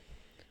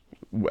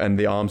 And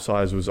the arm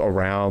size was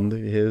around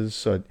his,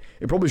 so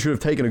it probably should have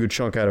taken a good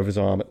chunk out of his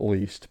arm at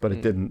least, but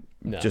it didn't,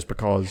 just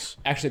because.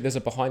 Actually, there's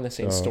a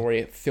behind-the-scenes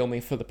story filming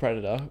for The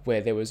Predator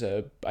where there was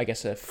a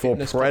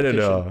fitness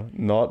Predator,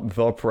 not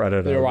The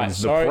Predator. You're right.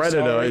 The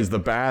Predator is the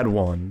bad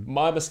one.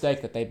 My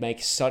mistake that they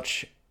make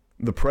such.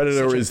 The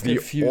Predator is the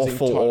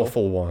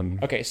awful one.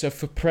 Okay, so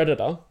for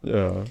Predator,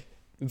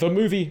 the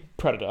movie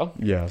Predator,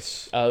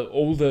 yes, they're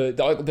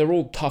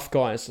all tough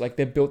guys. Like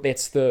they're built.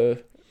 That's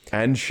the.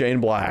 And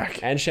Shane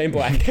Black. And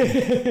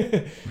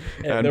Poncho.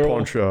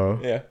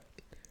 Yeah.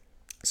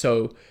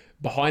 So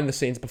behind the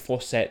scenes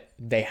before set,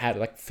 they had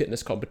like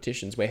fitness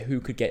competitions where who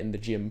could get in the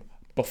gym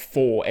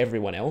before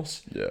everyone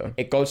else. Yeah.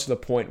 It goes to the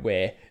point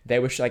where they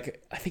were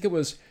like, I think it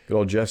was good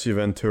old Jesse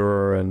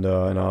Ventura and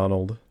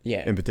Arnold.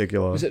 Yeah. In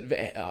particular. Was it?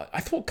 I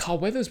thought Carl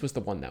Weathers was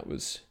the one that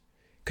was.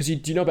 Because do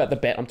you know about the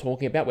bet I'm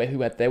talking about where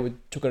they were going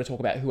to talk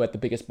about who had the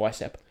biggest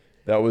bicep?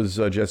 That was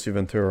Jesse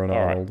Ventura and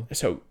Arnold. Right.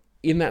 So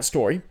in that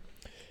story.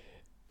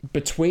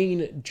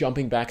 Between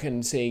jumping back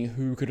and seeing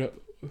who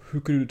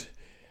could,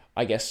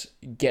 I guess,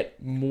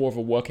 get more of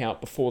a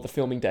workout before the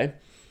filming day,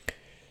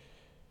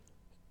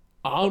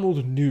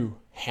 Arnold knew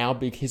how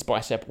big his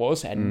bicep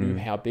was and knew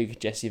how big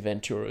Jesse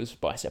Ventura's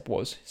bicep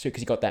was. So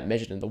because he got that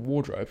measured in the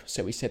wardrobe,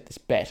 so he set this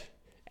bet,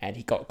 and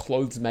he got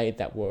clothes made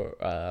that were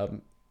a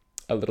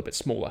little bit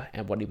smaller.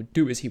 And what he would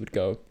do is he would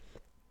go,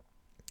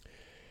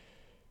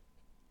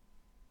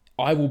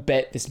 I will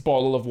bet this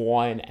bottle of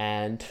wine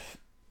and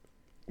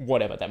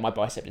whatever, that my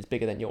bicep is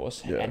bigger than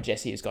yours. Yeah. And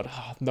Jesse has got,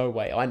 no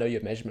way, I know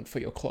your measurement for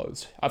your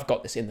clothes. I've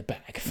got this in the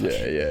bag.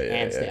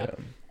 Hands down. Yeah.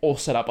 All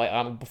set up by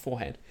Arnold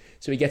beforehand.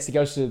 So he gets to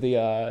go to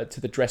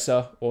the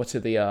dresser or to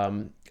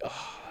the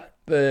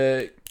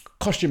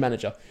costume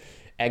manager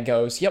and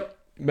goes, yep,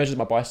 measures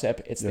my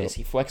bicep. It's this.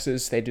 He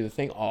flexes. They do the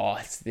thing. Oh,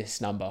 it's this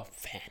number.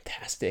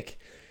 Fantastic.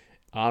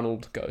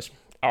 Arnold goes,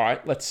 all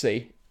right, let's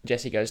see.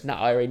 Jesse goes, no,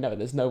 I already know.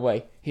 There's no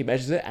way. He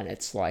measures it and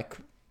it's like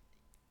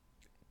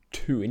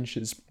 2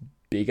 inches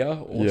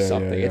bigger or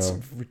something. Yeah. It's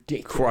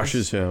ridiculous.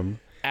 Crushes him.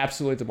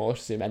 Absolutely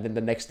demolishes him. And then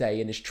the next day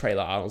in his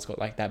trailer, Arnold's got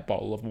like that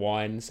bottle of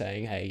wine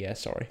saying, hey, yeah,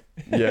 sorry.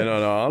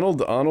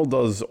 No. Arnold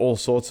does all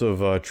sorts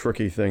of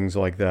tricky things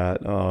like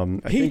that.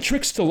 He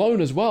tricks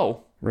Stallone as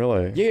well.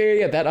 Really?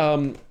 Yeah. That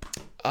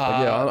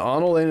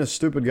Arnold ain't a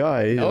stupid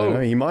guy. No. You know,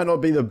 he might not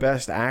be the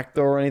best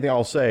actor or anything.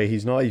 I'll say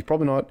he's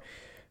probably not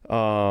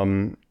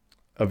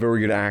a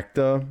very good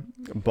actor,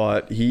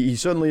 but he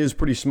certainly is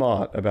pretty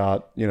smart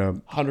about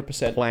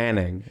 100%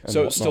 planning.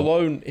 So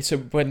Stallone. So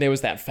when there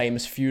was that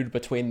famous feud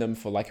between them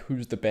for like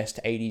who's the best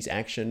 '80s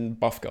action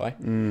buff guy,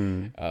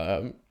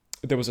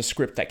 there was a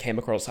script that came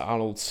across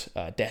Arnold's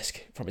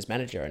desk from his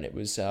manager, and it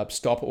was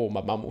 "Stop or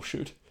my mum will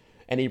shoot."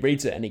 And he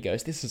reads it and he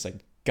goes, "This is a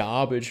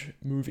garbage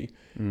movie.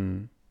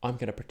 I'm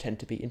going to pretend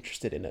to be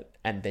interested in it.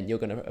 And then you're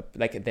going to,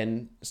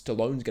 then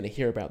Stallone's going to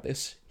hear about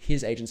this.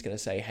 His agent's going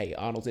to say, hey,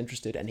 Arnold's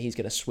interested, and he's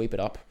going to sweep it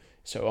up.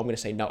 So I'm going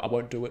to say, no, I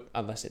won't do it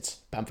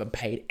unless I'm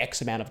paid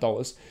X amount of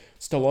dollars.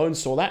 Stallone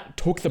saw that,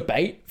 took the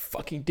bait,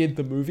 fucking did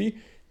the movie.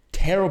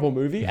 Terrible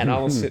movie. And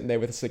Arnold's sitting there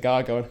with a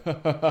cigar going,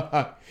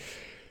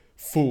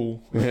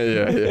 fool.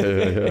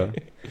 Yeah.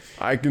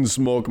 I can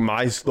smoke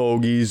my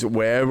stogies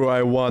wherever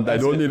I want. I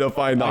don't need to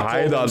find a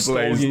hideout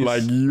place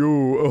like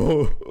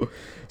you.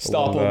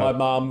 Stop or my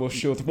mom will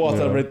shoot. What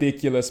a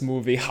ridiculous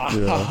movie.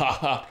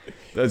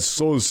 That's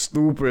so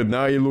stupid.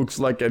 Now he looks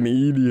like an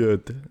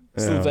idiot.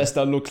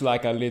 Sylvester looks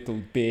like a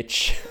little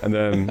bitch. And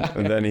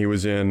then he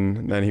was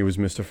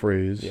Mr.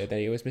 Freeze. Yeah, then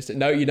he was Mr.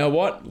 No, you know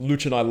what?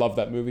 Luch and I love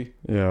that movie.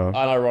 Yeah.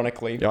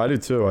 Unironically. Yeah, I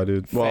did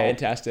too.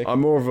 Fantastic.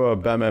 I'm more of a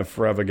Batman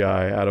Forever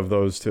guy out of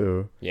those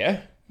two. Yeah?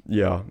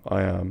 Yeah,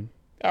 I am.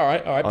 All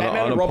right.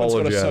 Batman and Robin's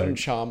got a certain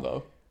charm,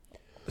 though.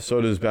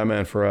 So does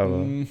Batman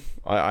Forever.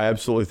 I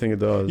absolutely think it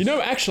does. You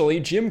know, actually,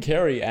 Jim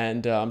Carrey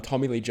and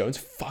Tommy Lee Jones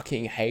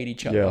fucking hate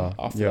each other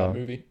after that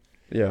movie.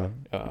 Yeah.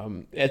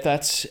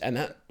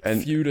 That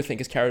feud, I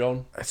think, is carried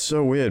on. It's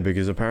so weird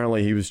because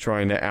apparently he was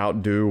trying to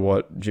outdo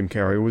what Jim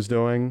Carrey was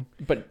doing.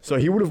 So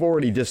he would have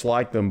already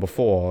disliked them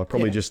before.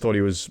 Probably just thought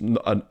he was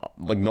a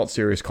not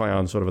serious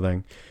clown sort of a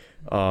thing.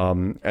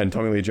 And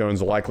Tommy Lee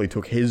Jones likely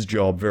took his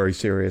job very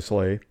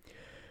seriously.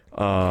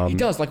 He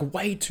does,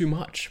 way too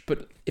much.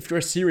 But if you're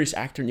a serious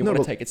actor and you want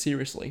to take it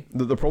seriously...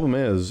 The problem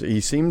is,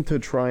 he seemed to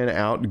try and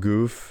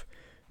out-goof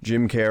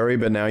Jim Carrey,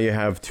 but now you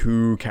have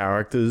two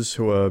characters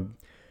who are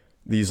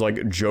these,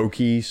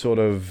 jokey sort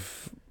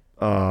of...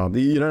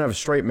 you don't have a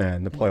straight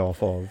man to play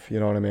off of, you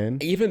know what I mean?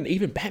 Even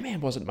Batman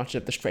wasn't much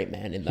of the straight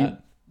man in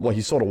that.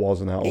 He sort of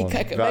was in that one.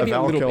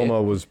 Val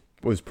Kilmer was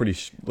pretty...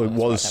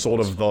 was sort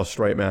of the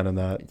straight man in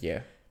that. Yeah.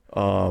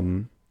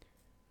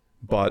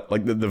 But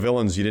like the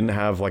villains, you didn't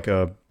have like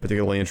a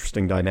particularly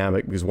interesting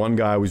dynamic because one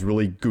guy was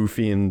really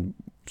goofy and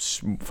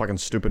fucking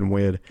stupid and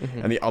weird,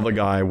 and the other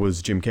guy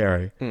was Jim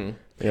Carrey.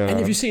 Yeah. And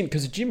have you seen,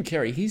 because Jim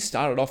Carrey, he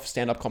started off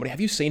stand-up comedy.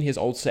 Have you seen his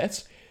old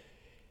sets?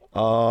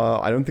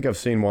 I don't think I've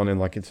seen one in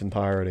like its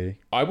entirety.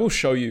 I will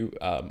show you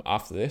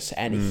after this,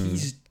 and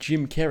he's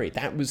Jim Carrey.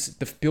 That was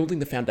building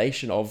the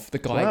foundation of the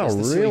guy. Wow, with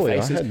the silly really?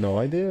 faces. I had no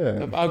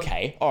idea.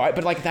 Okay, all right,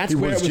 but like that's He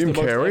where was it was Jim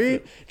the most Carrey?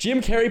 effort.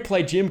 Jim Carrey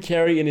played Jim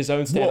Carrey in his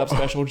own stand-up What?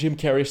 special. Jim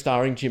Carrey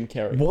starring Jim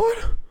Carrey.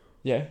 What?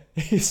 Yeah,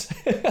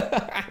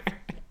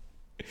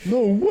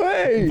 No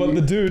way. but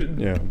the dude,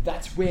 Yeah.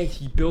 that's where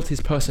he built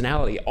his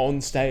personality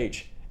on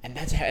stage, and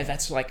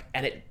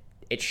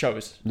it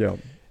shows. Yeah.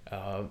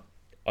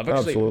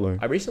 Absolutely.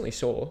 I recently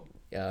saw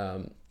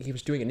he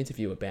was doing an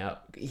interview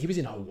about, he was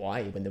in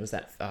Hawaii when there was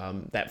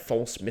that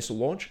false missile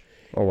launch.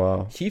 Oh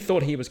wow. He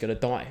thought he was going to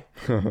die.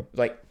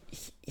 Like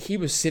he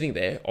was sitting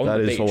there on That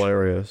the is beach,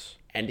 hilarious.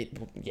 and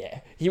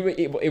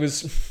it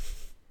was.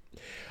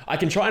 I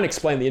can try and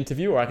explain the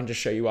interview, or I can just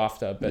show you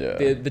after. But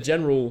the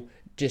general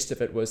gist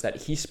of it was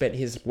that he spent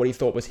what he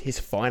thought was his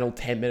final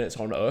 10 minutes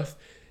on Earth,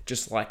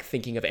 just like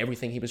thinking of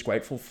everything he was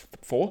grateful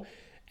for,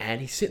 and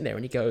he's sitting there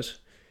and he goes,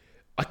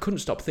 I couldn't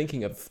stop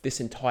thinking of this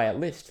entire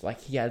list.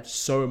 Like he had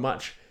so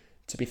much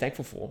to be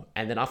thankful for.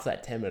 And then after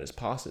that 10 minutes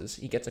passes,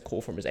 he gets a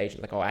call from his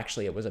agent, like, oh,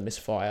 actually it was a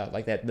misfire,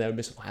 like that no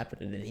missile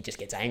happened. And then he just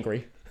gets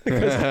angry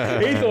because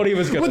he thought he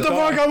was going to What the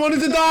die. fuck? I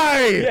wanted to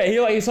die.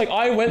 Yeah, he's like,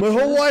 I went My through...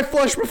 whole life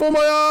flashed before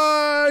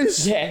my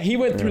eyes. Yeah, he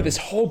went through this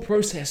whole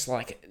process,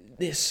 like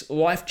this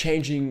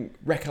life-changing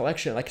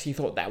recollection. Like he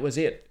thought that was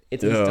it.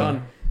 It's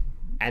done.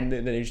 And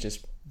then he's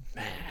just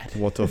mad.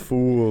 What a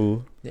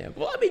fool. Yeah,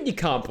 well, I mean, you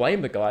can't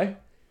blame the guy.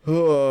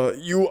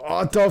 You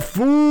are the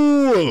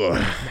fool.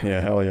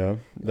 Yeah, hell yeah.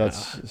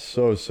 That's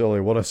so silly.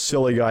 What a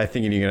silly guy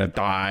thinking you're gonna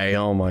die.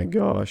 Oh my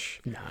gosh.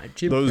 Nah,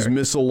 Jim Those Carrey.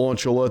 missile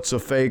launch alerts are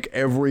fake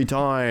every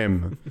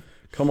time.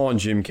 Come on,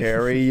 Jim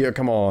Carrey. Yeah,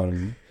 come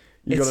on.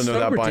 You It's gotta know so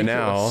that by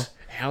now. ridiculous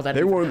how that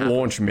They even won't happened.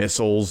 launch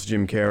missiles,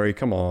 Jim Carrey.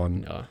 Come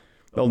on. No.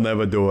 They'll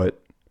never do it.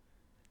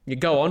 You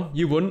go on,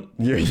 you wouldn't.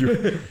 Yeah,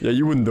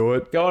 you wouldn't do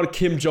it. Go on,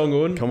 Kim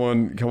Jong-un. Come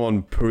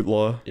on,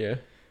 Pootler. Yeah.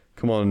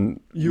 Come on,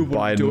 You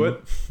wouldn't Biden. do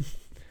it.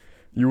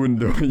 You wouldn't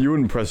do it. You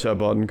wouldn't press that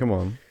button. Come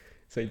on.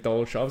 So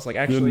Donald Trump's like,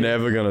 You're actually...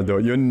 never gonna do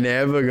it. You're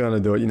never gonna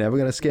do it. You're never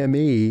gonna scare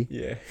me.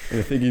 Yeah.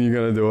 You're thinking you're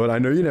gonna do it. I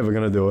know you're never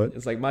gonna do it.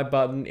 It's like, my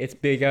button, it's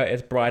bigger,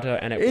 it's brighter,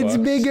 and it It's works.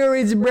 bigger,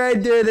 it's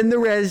brighter than the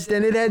rest,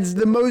 and it has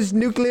the most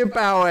nuclear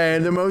power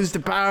and the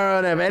most power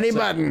out of any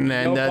button.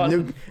 And your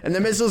button- and the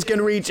missiles can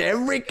reach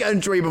every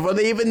country before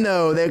they even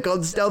know. They're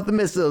called stealth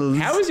missiles.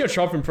 How has your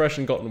Trump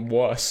impression gotten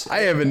worse? I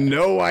have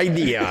no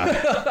idea.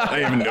 I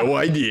have no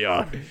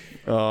idea.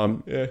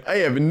 I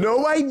have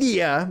no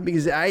idea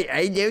because I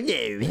don't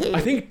know.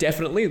 I think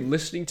definitely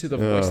listening to the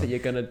voice that you're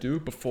going to do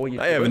before you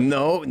do I have it.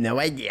 no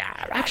idea.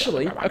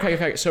 Actually,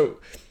 okay. So,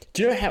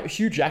 do you know how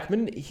Hugh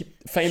Jackman,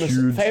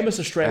 famous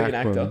Australian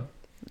actor,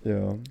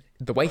 Yeah.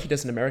 the way he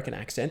does an American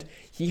accent,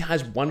 he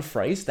has one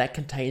phrase that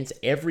contains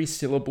every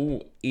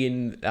syllable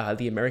in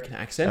the American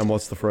accent. And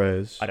what's the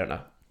phrase? I don't know.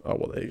 Oh,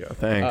 well, there you go.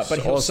 Thanks. But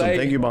he'll awesome. say-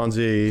 Thank you,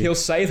 Barnzey. He'll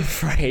say the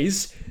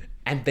phrase,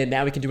 and then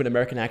now he can do an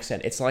American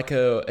accent. It's like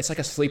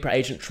a sleeper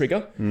agent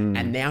trigger,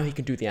 and now he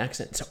can do the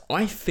accent. So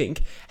I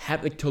think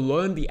to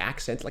learn the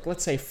accent, like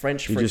let's say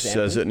French, He for just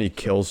example. says it and he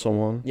kills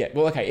someone. Yeah,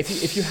 well, okay.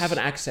 If you have an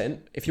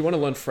accent, if you want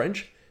to learn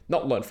French,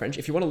 not learn French,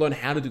 if you want to learn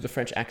how to do the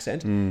French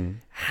accent,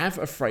 have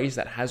a phrase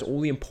that has all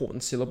the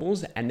important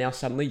syllables, and now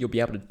suddenly you'll be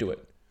able to do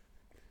it.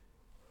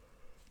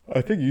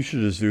 I think you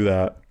should just do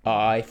that.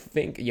 I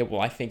think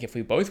if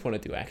we both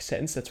want to do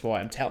accents, that's why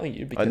I'm telling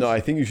you. Because No, I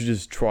think you should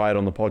just try it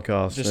on the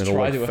podcast just and it'll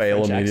try like to do a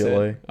fail French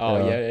immediately. accent.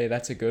 Oh yeah,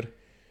 that's a good.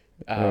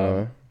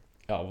 Oh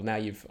well, now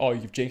you've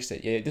jinxed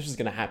it. Yeah, this was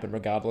gonna happen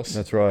regardless.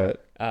 That's right.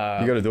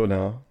 You got to do it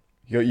now.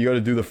 You got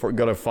to do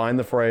got to find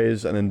the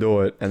phrase and then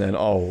do it, and then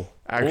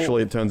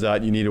actually it turns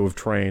out you need to have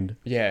trained.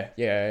 Yeah.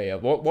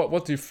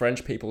 What do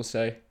French people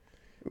say?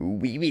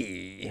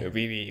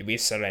 We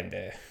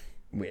surrender.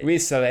 We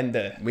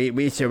surrender.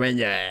 we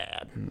surrender.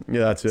 Yeah,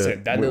 that's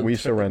it. So we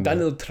surrender.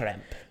 Donald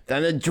Trump.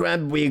 Donald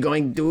Trump, we're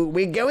going to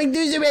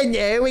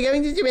surrender. We're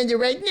going to surrender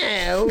right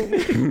now.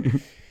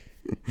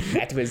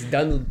 That was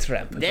Donald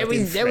Trump. that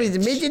was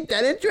Mr.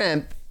 Donald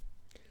Trump.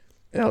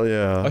 Hell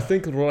yeah. I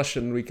think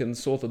Russian we can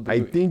sort of do.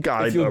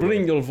 If you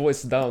bring your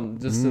voice down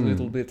just a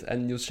little bit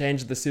and you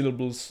change the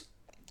syllables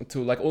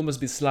to like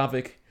almost be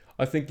Slavic,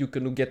 I think you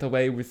can get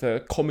away with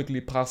a comically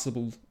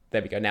passable.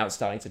 There we go. Now it's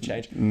starting to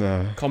change.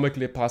 No.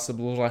 Comically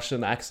passable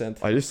Russian accent.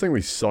 I just think we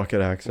suck at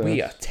accents.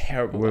 We are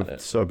terrible at We're it.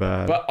 so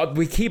bad. But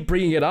we keep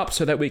bringing it up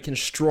so that we can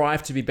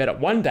strive to be better.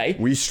 One day,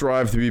 we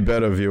strive to be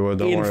better, viewer.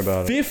 Don't worry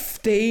about it.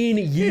 15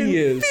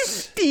 years,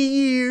 50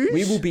 years.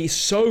 we will be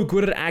so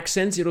good at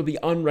accents, it'll be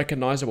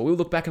unrecognizable. We'll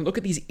look back and look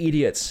at these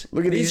idiots.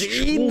 Look at these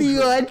children.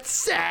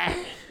 idiots.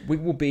 We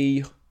will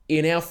be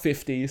in our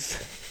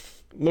 50s,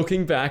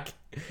 looking back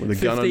With a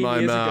gun in 15 my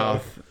years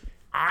mouth. ago,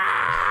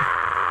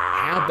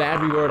 how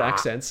bad we were at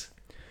accents.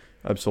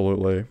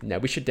 Absolutely. No,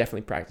 we should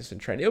definitely practice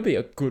and train. It'll be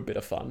a good bit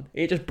of fun.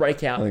 You just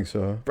break out. I think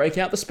so. Break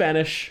out the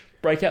Spanish,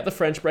 break out the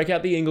French, break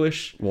out the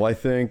English. Well, I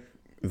think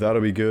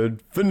that'll be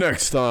good for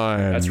next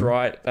time. That's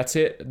right. That's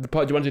it. Do you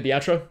want to do the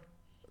outro?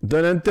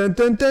 Dun, dun,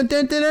 dun, dun,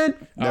 dun, dun,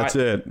 dun. That's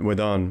right. it. We're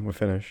done. We're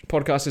finished.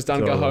 Podcast is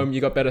done. Go home.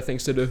 You got better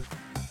things to do.